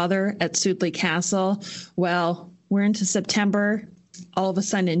her father at Sudeley Castle. Well, we're into September. All of a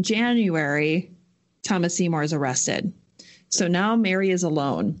sudden in January, Thomas Seymour is arrested. So now Mary is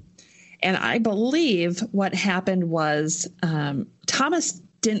alone. And I believe what happened was Thomas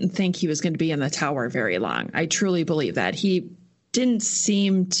didn't think he was going to be in the tower very long. I truly believe that. He didn't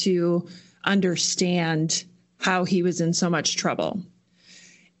seem to understand how he was in so much trouble.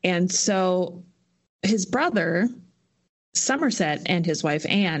 And so his brother, Somerset, and his wife,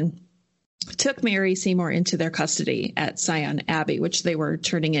 Anne, took Mary Seymour into their custody at Sion Abbey, which they were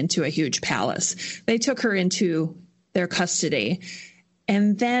turning into a huge palace. They took her into their custody.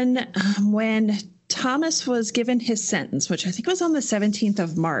 And then when Thomas was given his sentence, which I think was on the 17th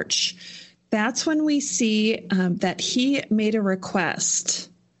of March, that's when we see that he made a request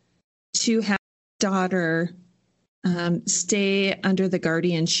to have his daughter stay under the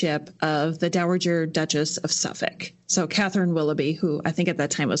guardianship of the Dowager Duchess of Suffolk. So Catherine Willoughby, who I think at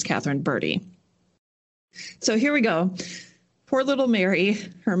that time was Catherine Bertie. So here we go. Poor little Mary,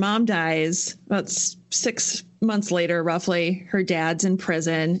 her mom dies about 6 months later, roughly. Her dad's in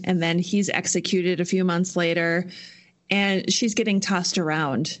prison, and then he's executed a few months later. And she's getting tossed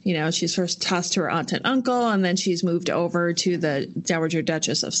around. You know, she's first tossed to her aunt and uncle, and then she's moved over to the Dowager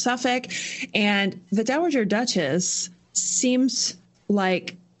Duchess of Suffolk. And the Dowager Duchess seems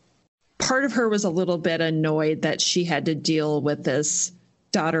like part of her was a little bit annoyed that she had to deal with this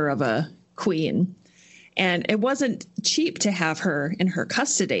daughter of a queen. And it wasn't cheap to have her in her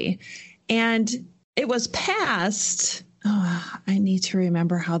custody. And it was passed. Oh, I need to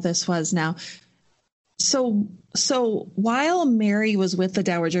remember how this was now. So while Mary was with the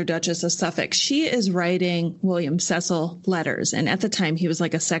Dowager Duchess of Suffolk, she is writing William Cecil letters. And at the time, he was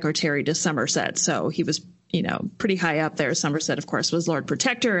like a secretary to Somerset. So he was, you know, pretty high up there. Somerset, of course, was Lord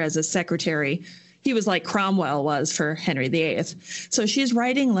Protector as a secretary. He was like Cromwell was for Henry VIII. So she's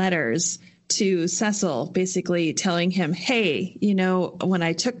writing letters to Cecil, basically telling him, hey, you know, when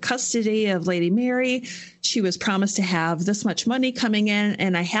I took custody of Lady Mary, she was promised to have this much money coming in,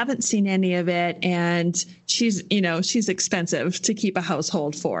 and I haven't seen any of it. And she's, you know, she's expensive to keep a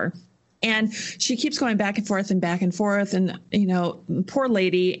household for. And she keeps going back and forth and back and forth. And, you know, poor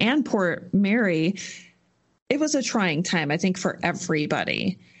lady and poor Mary, it was a trying time, I think, for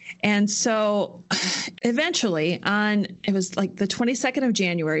everybody. And so eventually it was like the 22nd of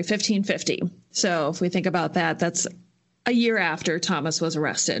January, 1550. So if we think about that, that's a year after Thomas was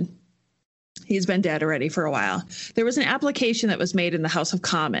arrested. He's been dead already for a while. There was an application that was made in the House of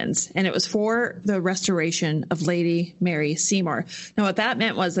Commons, and it was for the restoration of Lady Mary Seymour. Now, what that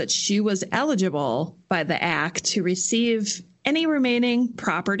meant was that she was eligible by the Act to receive any remaining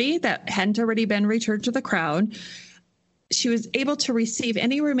property that hadn't already been returned to the Crown. She was able to receive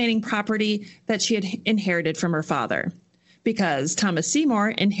any remaining property that she had inherited from her father, because Thomas Seymour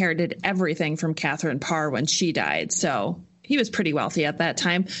inherited everything from Catherine Parr when she died. So he was pretty wealthy at that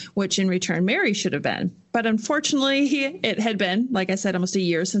time, which in return Mary should have been. But unfortunately, it had been, like I said, almost a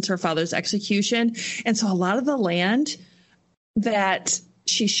year since her father's execution. And so a lot of the land that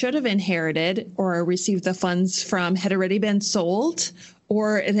she should have inherited or received the funds from had already been sold,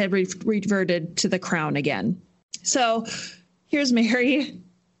 or it had reverted to the Crown again. So here's Mary.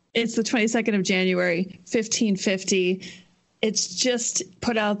 It's the 22nd of January, 1550. It's just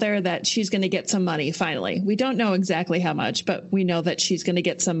put out there that she's going to get some money finally. We don't know exactly how much, but we know that she's going to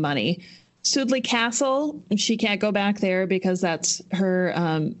get some money. Sudeley Castle, she can't go back there because that's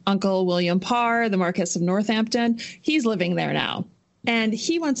her uncle, William Parr, the Marquess of Northampton. He's living there now. And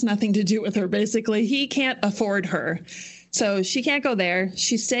he wants nothing to do with her, basically. He can't afford her. So she can't go there.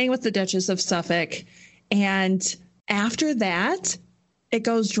 She's staying with the Duchess of Suffolk. And after that, it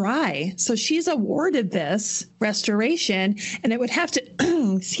goes dry. So she's awarded this restoration, and it would have to,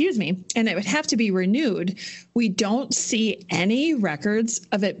 and it would have to be renewed. We don't see any records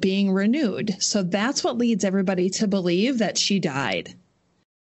of it being renewed. So that's what leads everybody to believe that she died.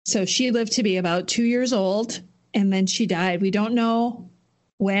 So she lived to be about 2 years old, and then she died. We don't know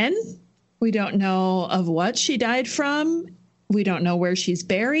when. We don't know of what she died from. We don't know where she's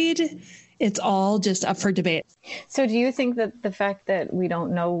buried. It's all just up for debate. So do you think that the fact that we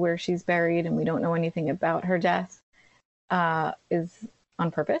don't know where she's buried and we don't know anything about her death is on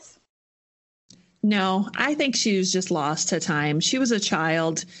purpose? No, I think she was just lost to time. She was a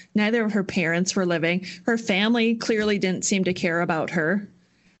child. Neither of her parents were living. Her family clearly didn't seem to care about her.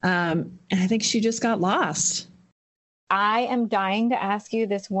 And I think she just got lost. I am dying to ask you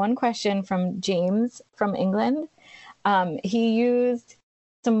this one question from James from England. He used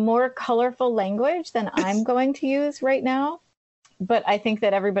some more colorful language than I'm going to use right now, but I think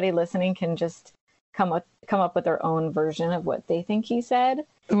that everybody listening can just come up with their own version of what they think he said.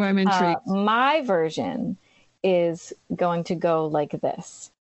 Oh, I'm intrigued. My version is going to go like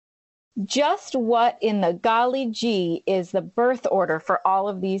this. Just what in the golly gee is the birth order for all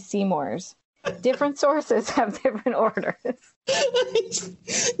of these Seymours? Different sources have different orders.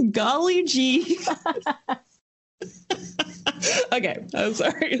 Golly gee. Okay, I'm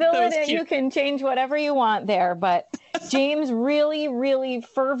sorry. Fill it in. You can change whatever you want there, but James really, really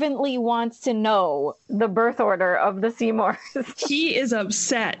fervently wants to know the birth order of the Seymours. He is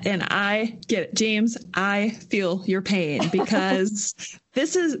upset, and I get it. James, I feel your pain because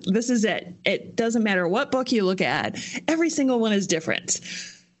this is it. It doesn't matter what book you look at. Every single one is different.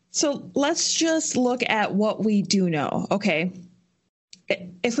 So let's just look at what we do know. Okay.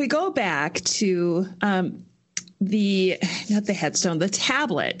 If we go back to the headstone, the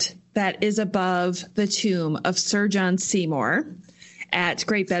tablet that is above the tomb of Sir John Seymour at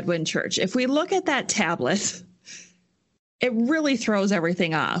Great Bedwin Church. If we look at that tablet, it really throws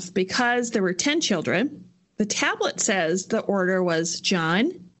everything off because there were 10 children. The tablet says the order was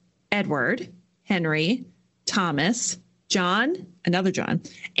John, Edward, Henry, Thomas, John, another John,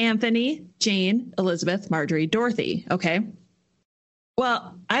 Anthony, Jane, Elizabeth, Marjorie, Dorothy. Okay.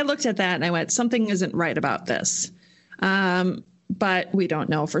 Well, I looked at that and I went, something isn't right about this. But we don't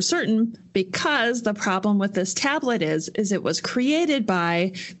know for certain because the problem with this tablet is it was created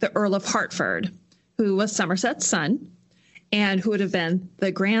by the Earl of Hertford, who was Somerset's son and who would have been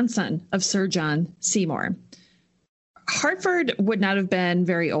the grandson of Sir John Seymour. Hertford would not have been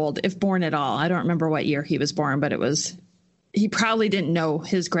very old, if born at all. I don't remember what year he was born, but he probably didn't know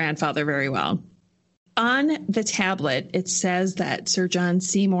his grandfather very well. On the tablet, it says that Sir John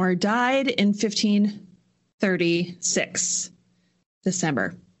Seymour died in 1536, December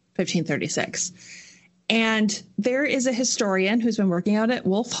 1536. And there is a historian who's been working out at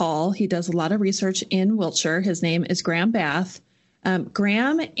Wolf Hall. He does a lot of research in Wiltshire. His name is Graham Bath.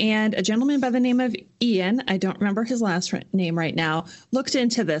 Graham and a gentleman by the name of Ian, I don't remember his last name right now, looked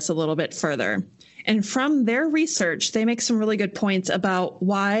into this a little bit further. And from their research, they make some really good points about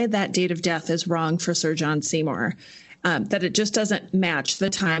why that date of death is wrong for Sir John Seymour, that it just doesn't match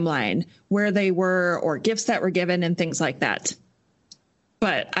the timeline where they were or gifts that were given and things like that.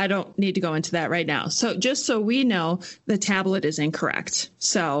 But I don't need to go into that right now. So just so we know, the tablet is incorrect.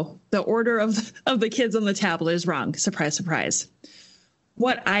 So the order of the kids on the tablet is wrong. Surprise, surprise.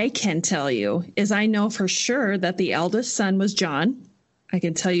 What I can tell you is I know for sure that the eldest son was John. I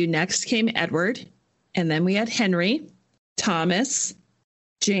can tell you next came Edward, and then we had Henry, Thomas,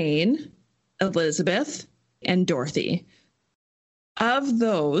 Jane, Elizabeth, and Dorothy. Of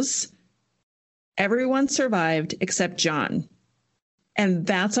those, everyone survived except John. And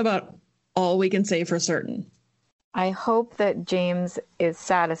that's about all we can say for certain. I hope that James is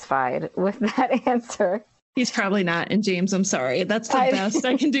satisfied with that answer. He's probably not. And James, I'm sorry. That's the best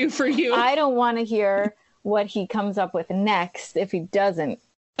I can do for you. I don't want to hear what he comes up with next if he doesn't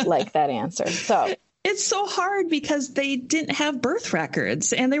like that answer. So it's so hard because they didn't have birth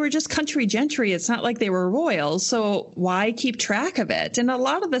records and they were just country gentry. It's not like they were royals. So why keep track of it? And a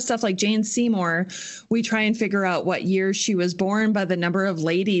lot of the stuff like Jane Seymour, we try and figure out what year she was born by the number of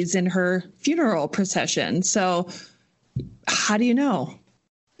ladies in her funeral procession. So how do you know?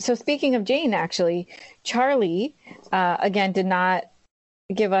 So speaking of Jane, actually, Charlie, again, did not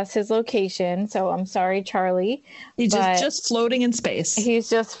give us his location. So I'm sorry, Charlie. He's just floating in space. He's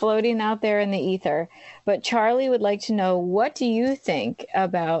just floating out there in the ether. But Charlie would like to know, what do you think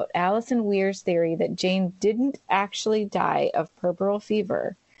about Alison Weir's theory that Jane didn't actually die of puerperal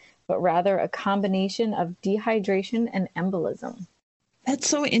fever, but rather a combination of dehydration and embolism? That's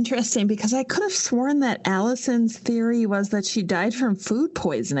so interesting because I could have sworn that Alison's theory was that she died from food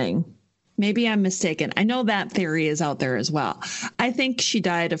poisoning. Maybe I'm mistaken. I know that theory is out there as well. I think she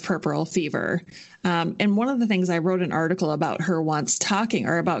died of puerperal fever. And one of the things I wrote an article about her once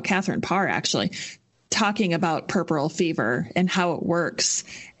about Catherine Parr, actually, talking about puerperal fever and how it works.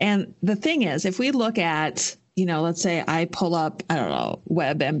 And the thing is, if we look at, let's say I pull up,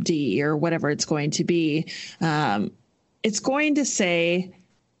 WebMD or whatever it's going to be, it's going to say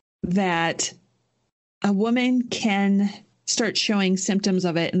that a woman can start showing symptoms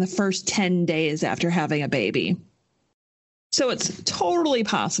of it in the first 10 days after having a baby. So it's totally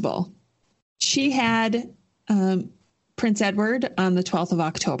possible She had Prince Edward on the 12th of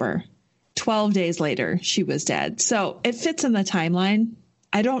October. 12 days later, she was dead. So it fits in the timeline.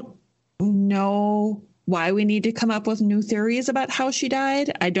 I don't know why we need to come up with new theories about how she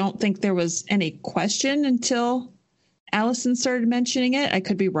died. I don't think there was any question until Allison started mentioning it. I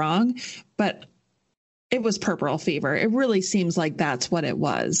could be wrong, but it was puerperal fever. It really seems like that's what it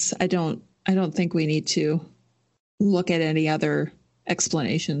was. I don't think we need to look at any other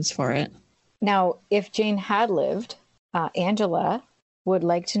explanations for it. Now, if Jane had lived, Angela would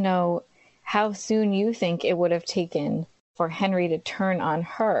like to know how soon you think it would have taken for Henry to turn on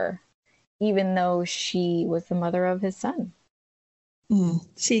her, even though she was the mother of his son.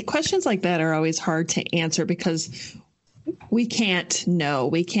 See, questions like that are always hard to answer because we can't know.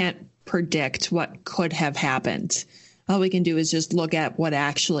 We can't predict what could have happened. All we can do is just look at what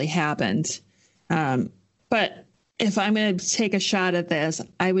actually happened. But if I'm going to take a shot at this,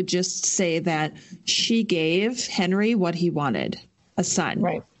 I would just say that she gave Henry what he wanted, a son.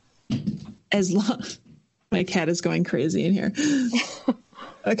 Right. As long, my cat is going crazy in here.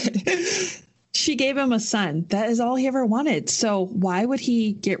 Okay. She gave him a son. That is all he ever wanted. So why would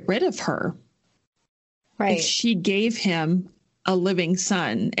he get rid of her? Right. If she gave him a living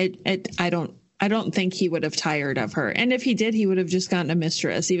son, I don't think he would have tired of her. And if he did, he would have just gotten a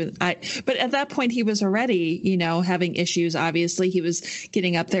mistress. But at that point he was already, having issues. Obviously he was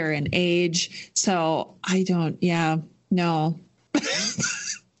getting up there in age. So no.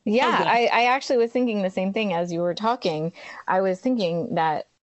 Yeah, I actually was thinking the same thing as you were talking. I was thinking that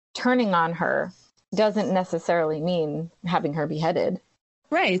turning on her doesn't necessarily mean having her beheaded.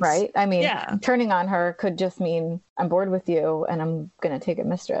 Right. Right? I mean, yeah. Turning on her could just mean I'm bored with you and I'm going to take a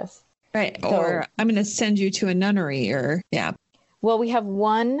mistress. Right. Or I'm going to send you to a nunnery yeah. Well, we have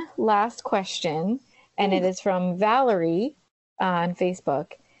one last question, and it is from Valerie on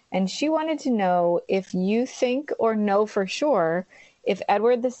Facebook. And she wanted to know if you think or know for sure if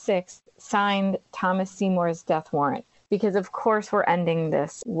Edward VI signed Thomas Seymour's death warrant. Because, of course, we're ending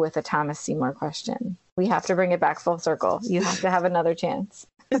this with a Thomas Seymour question. We have to bring it back full circle. You have to have another chance.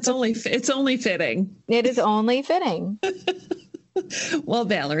 It's only fitting. It is only fitting. Well,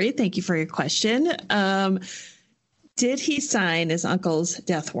 Valerie, thank you for your question. Did he sign his uncle's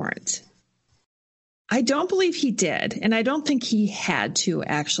death warrant? I don't believe he did. And I don't think he had to,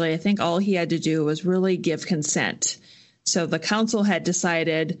 actually. I think all he had to do was really give consent. So the council had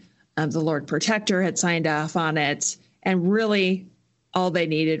decided, the Lord Protector had signed off on it. And really, all they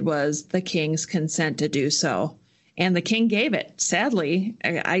needed was the king's consent to do so. And the king gave it. Sadly,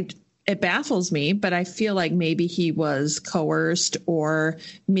 it baffles me, but I feel like maybe he was coerced, or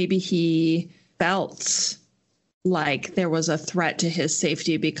maybe he felt like there was a threat to his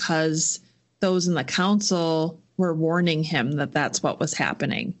safety because those in the council were warning him that that's what was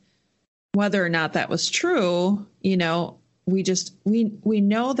happening. Whether or not that was true, we know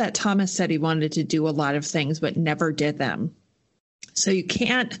that Thomas said he wanted to do a lot of things, but never did them. So you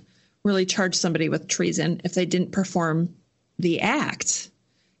can't really charge somebody with treason if they didn't perform the act.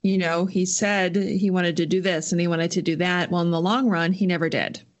 He said he wanted to do this and he wanted to do that. Well, in the long run, he never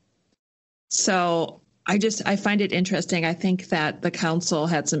did. So I find it interesting. I think that the council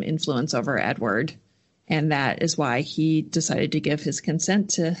had some influence over Edward, and that is why he decided to give his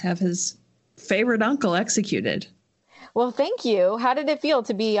consent to have his favorite uncle executed. Well, thank you. How did it feel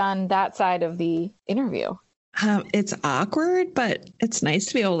to be on that side of the interview? It's awkward, but it's nice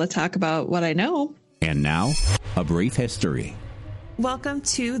to be able to talk about what I know. And now, a brief history. Welcome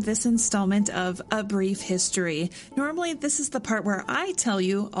to this installment of A Brief History. Normally, this is the part where I tell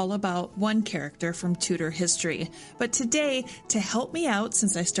you all about one character from Tudor history. But today, to help me out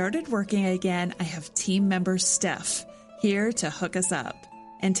since I started working again, I have team member Steph here to hook us up.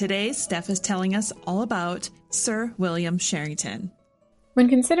 And today, Steph is telling us all about Sir William Sherrington. When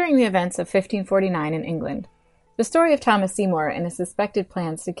considering the events of 1549 in England, the story of Thomas Seymour and his suspected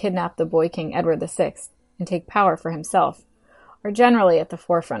plans to kidnap the boy king Edward VI and take power for himself are generally at the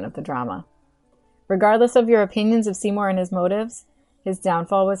forefront of the drama. Regardless of your opinions of Seymour and his motives, his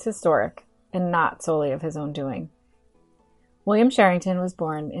downfall was historic and not solely of his own doing. William Sherrington was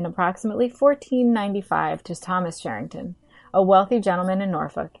born in approximately 1495 to Thomas Sherrington, a wealthy gentleman in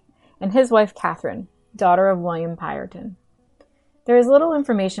Norfolk, and his wife Catherine, daughter of William Pyreton. There is little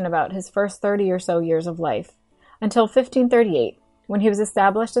information about his first 30 or so years of life, until 1538, when he was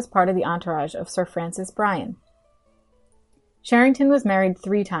established as part of the entourage of Sir Francis Bryan. Sherrington was married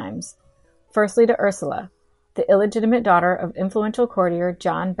 3 times, firstly to Ursula, the illegitimate daughter of influential courtier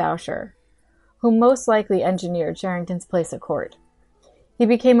John Bourchier, who most likely engineered Sherrington's place at court. He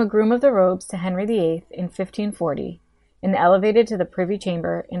became a groom of the robes to Henry VIII in 1540, and elevated to the Privy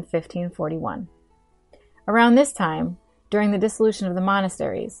Chamber in 1541. Around this time, during the dissolution of the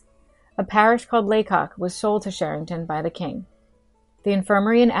monasteries, a parish called Laycock was sold to Sherrington by the king. The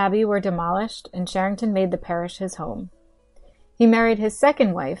infirmary and abbey were demolished, and Sherrington made the parish his home. He married his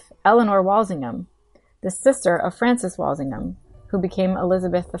second wife, Eleanor Walsingham, the sister of Francis Walsingham, who became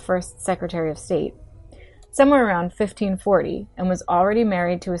Elizabeth I's Secretary of State, somewhere around 1540, and was already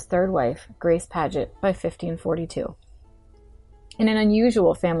married to his third wife, Grace Paget, by 1542. In an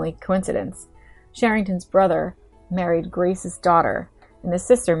unusual family coincidence, Sherrington's brother married Grace's daughter, and the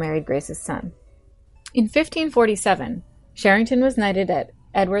sister married Grace's son. In 1547, Sherrington was knighted at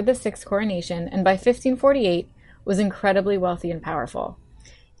Edward VI's coronation, and by 1548 was incredibly wealthy and powerful.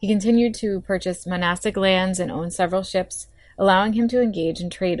 He continued to purchase monastic lands and own several ships, allowing him to engage in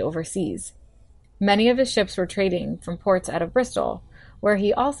trade overseas. Many of his ships were trading from ports out of Bristol, where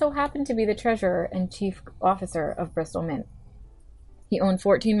he also happened to be the treasurer and chief officer of Bristol Mint. He owned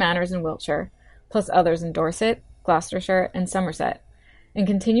 14 manors in Wiltshire, plus others in Dorset, Gloucestershire, and Somerset, and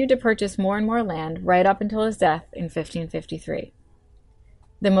continued to purchase more and more land right up until his death in 1553.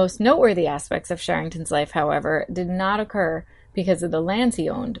 The most noteworthy aspects of Sherrington's life, however, did not occur because of the lands he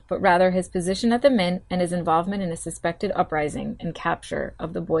owned, but rather his position at the Mint and his involvement in a suspected uprising and capture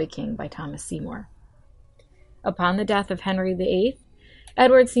of the Boy King by Thomas Seymour. Upon the death of Henry VIII,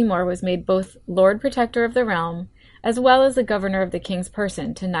 Edward Seymour was made both Lord Protector of the realm as well as the governor of the king's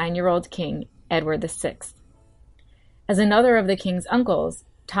person to 9-year-old King Edward VI. As another of the king's uncles,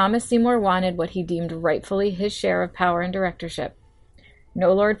 Thomas Seymour wanted what he deemed rightfully his share of power and directorship.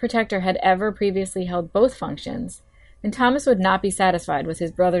 No Lord Protector had ever previously held both functions, and Thomas would not be satisfied with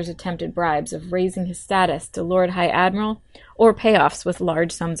his brother's attempted bribes of raising his status to Lord High Admiral or payoffs with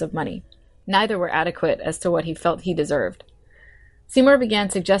large sums of money. Neither were adequate as to what he felt he deserved. Seymour began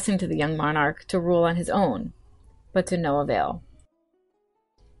suggesting to the young monarch to rule on his own, but to no avail.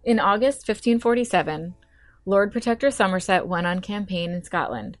 In August 1547, Lord Protector Somerset went on campaign in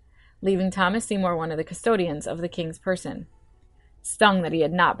Scotland, leaving Thomas Seymour one of the custodians of the king's person. Stung that he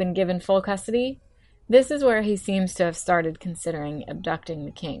had not been given full custody, this is where he seems to have started considering abducting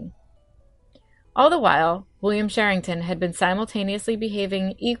the king. All the while, William Sherrington had been simultaneously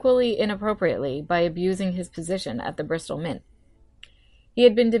behaving equally inappropriately by abusing his position at the Bristol Mint. He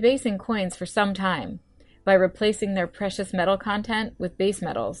had been debasing coins for some time by replacing their precious metal content with base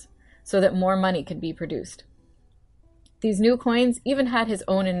metals so that more money could be produced. These new coins even had his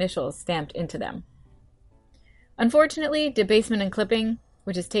own initials stamped into them. Unfortunately, debasement and clipping,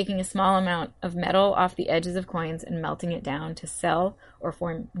 which is taking a small amount of metal off the edges of coins and melting it down to sell or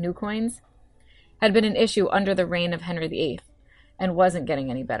form new coins, had been an issue under the reign of Henry VIII and wasn't getting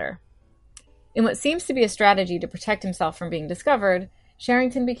any better. In what seems to be a strategy to protect himself from being discovered,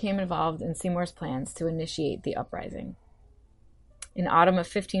 Sherrington became involved in Seymour's plans to initiate the uprising. In autumn of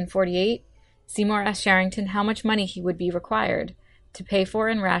 1548, Seymour asked Sherrington how much money he would be required to pay for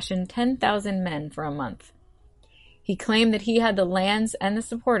and ration 10,000 men for a month. He claimed that he had the lands and the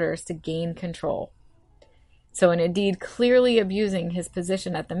supporters to gain control. So in a deed clearly abusing his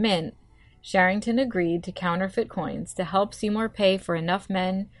position at the Mint, Sherrington agreed to counterfeit coins to help Seymour pay for enough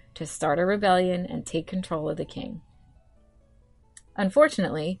men to start a rebellion and take control of the king.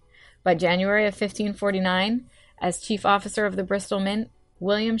 Unfortunately, by January of 1549, as chief officer of the Bristol Mint,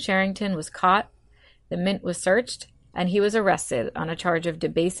 William Sherrington was caught, the mint was searched, and he was arrested on a charge of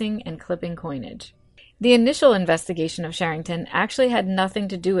debasing and clipping coinage. The initial investigation of Sherrington actually had nothing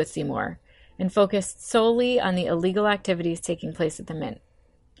to do with Seymour and focused solely on the illegal activities taking place at the Mint.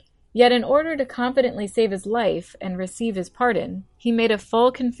 Yet in order to confidently save his life and receive his pardon, he made a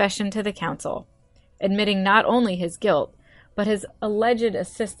full confession to the council, admitting not only his guilt, but his alleged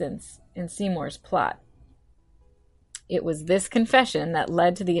assistance in Seymour's plot. It was this confession that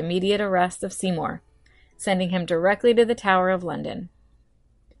led to the immediate arrest of Seymour, sending him directly to the Tower of London.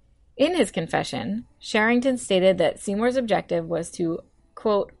 In his confession, Sherrington stated that Seymour's objective was to,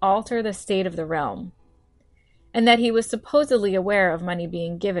 quote, alter the state of the realm, and that he was supposedly aware of money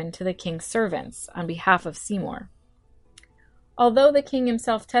being given to the king's servants on behalf of Seymour. Although the king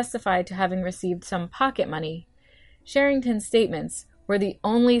himself testified to having received some pocket money, Sherrington's statements were the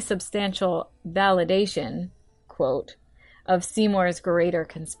only substantial validation, quote, of Seymour's greater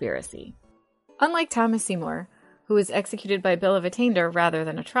conspiracy. Unlike Thomas Seymour, who was executed by bill of attainder rather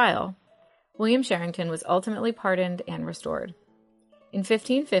than a trial, William Sherrington was ultimately pardoned and restored. In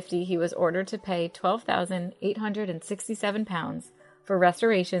 1550, he was ordered to pay £12,867 for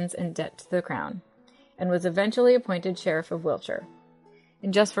restorations and debt to the crown, and was eventually appointed Sheriff of Wiltshire.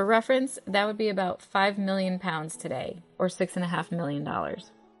 And just for reference, that would be about £5 million today, or $6.5 million.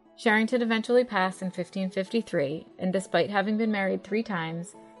 Sherrington eventually passed in 1553, and despite having been married 3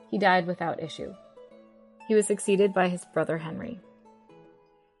 times, he died without issue. He was succeeded by his brother Henry.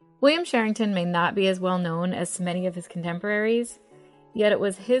 William Sherrington may not be as well known as many of his contemporaries, yet it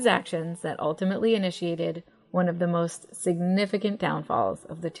was his actions that ultimately initiated one of the most significant downfalls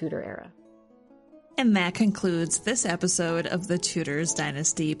of the Tudor era. And that concludes this episode of the Tudors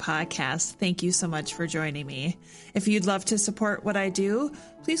Dynasty podcast. Thank you so much for joining me. If you'd love to support what I do,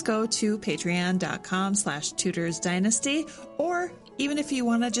 please go to patreon.com/tutorsdynasty, or even if you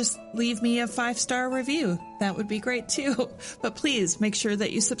want to just leave me a 5-star review, that would be great too. But please make sure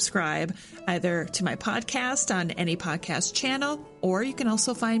that you subscribe either to my podcast on any podcast channel, or you can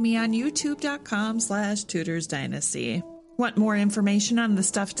also find me on youtube.com/tutorsdynasty. Want more information on the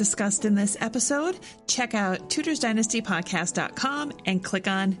stuff discussed in this episode? Check out tutorsdynastypodcast.com and click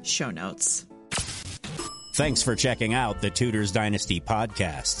on show notes. Thanks for checking out the Tudors Dynasty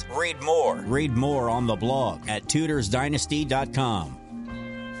podcast. Read more. Read more on the blog at tutorsdynasty.com.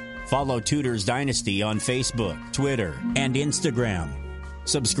 Follow Tudors Dynasty on Facebook, Twitter, and Instagram.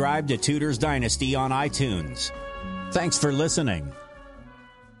 Subscribe to Tudors Dynasty on iTunes. Thanks for listening.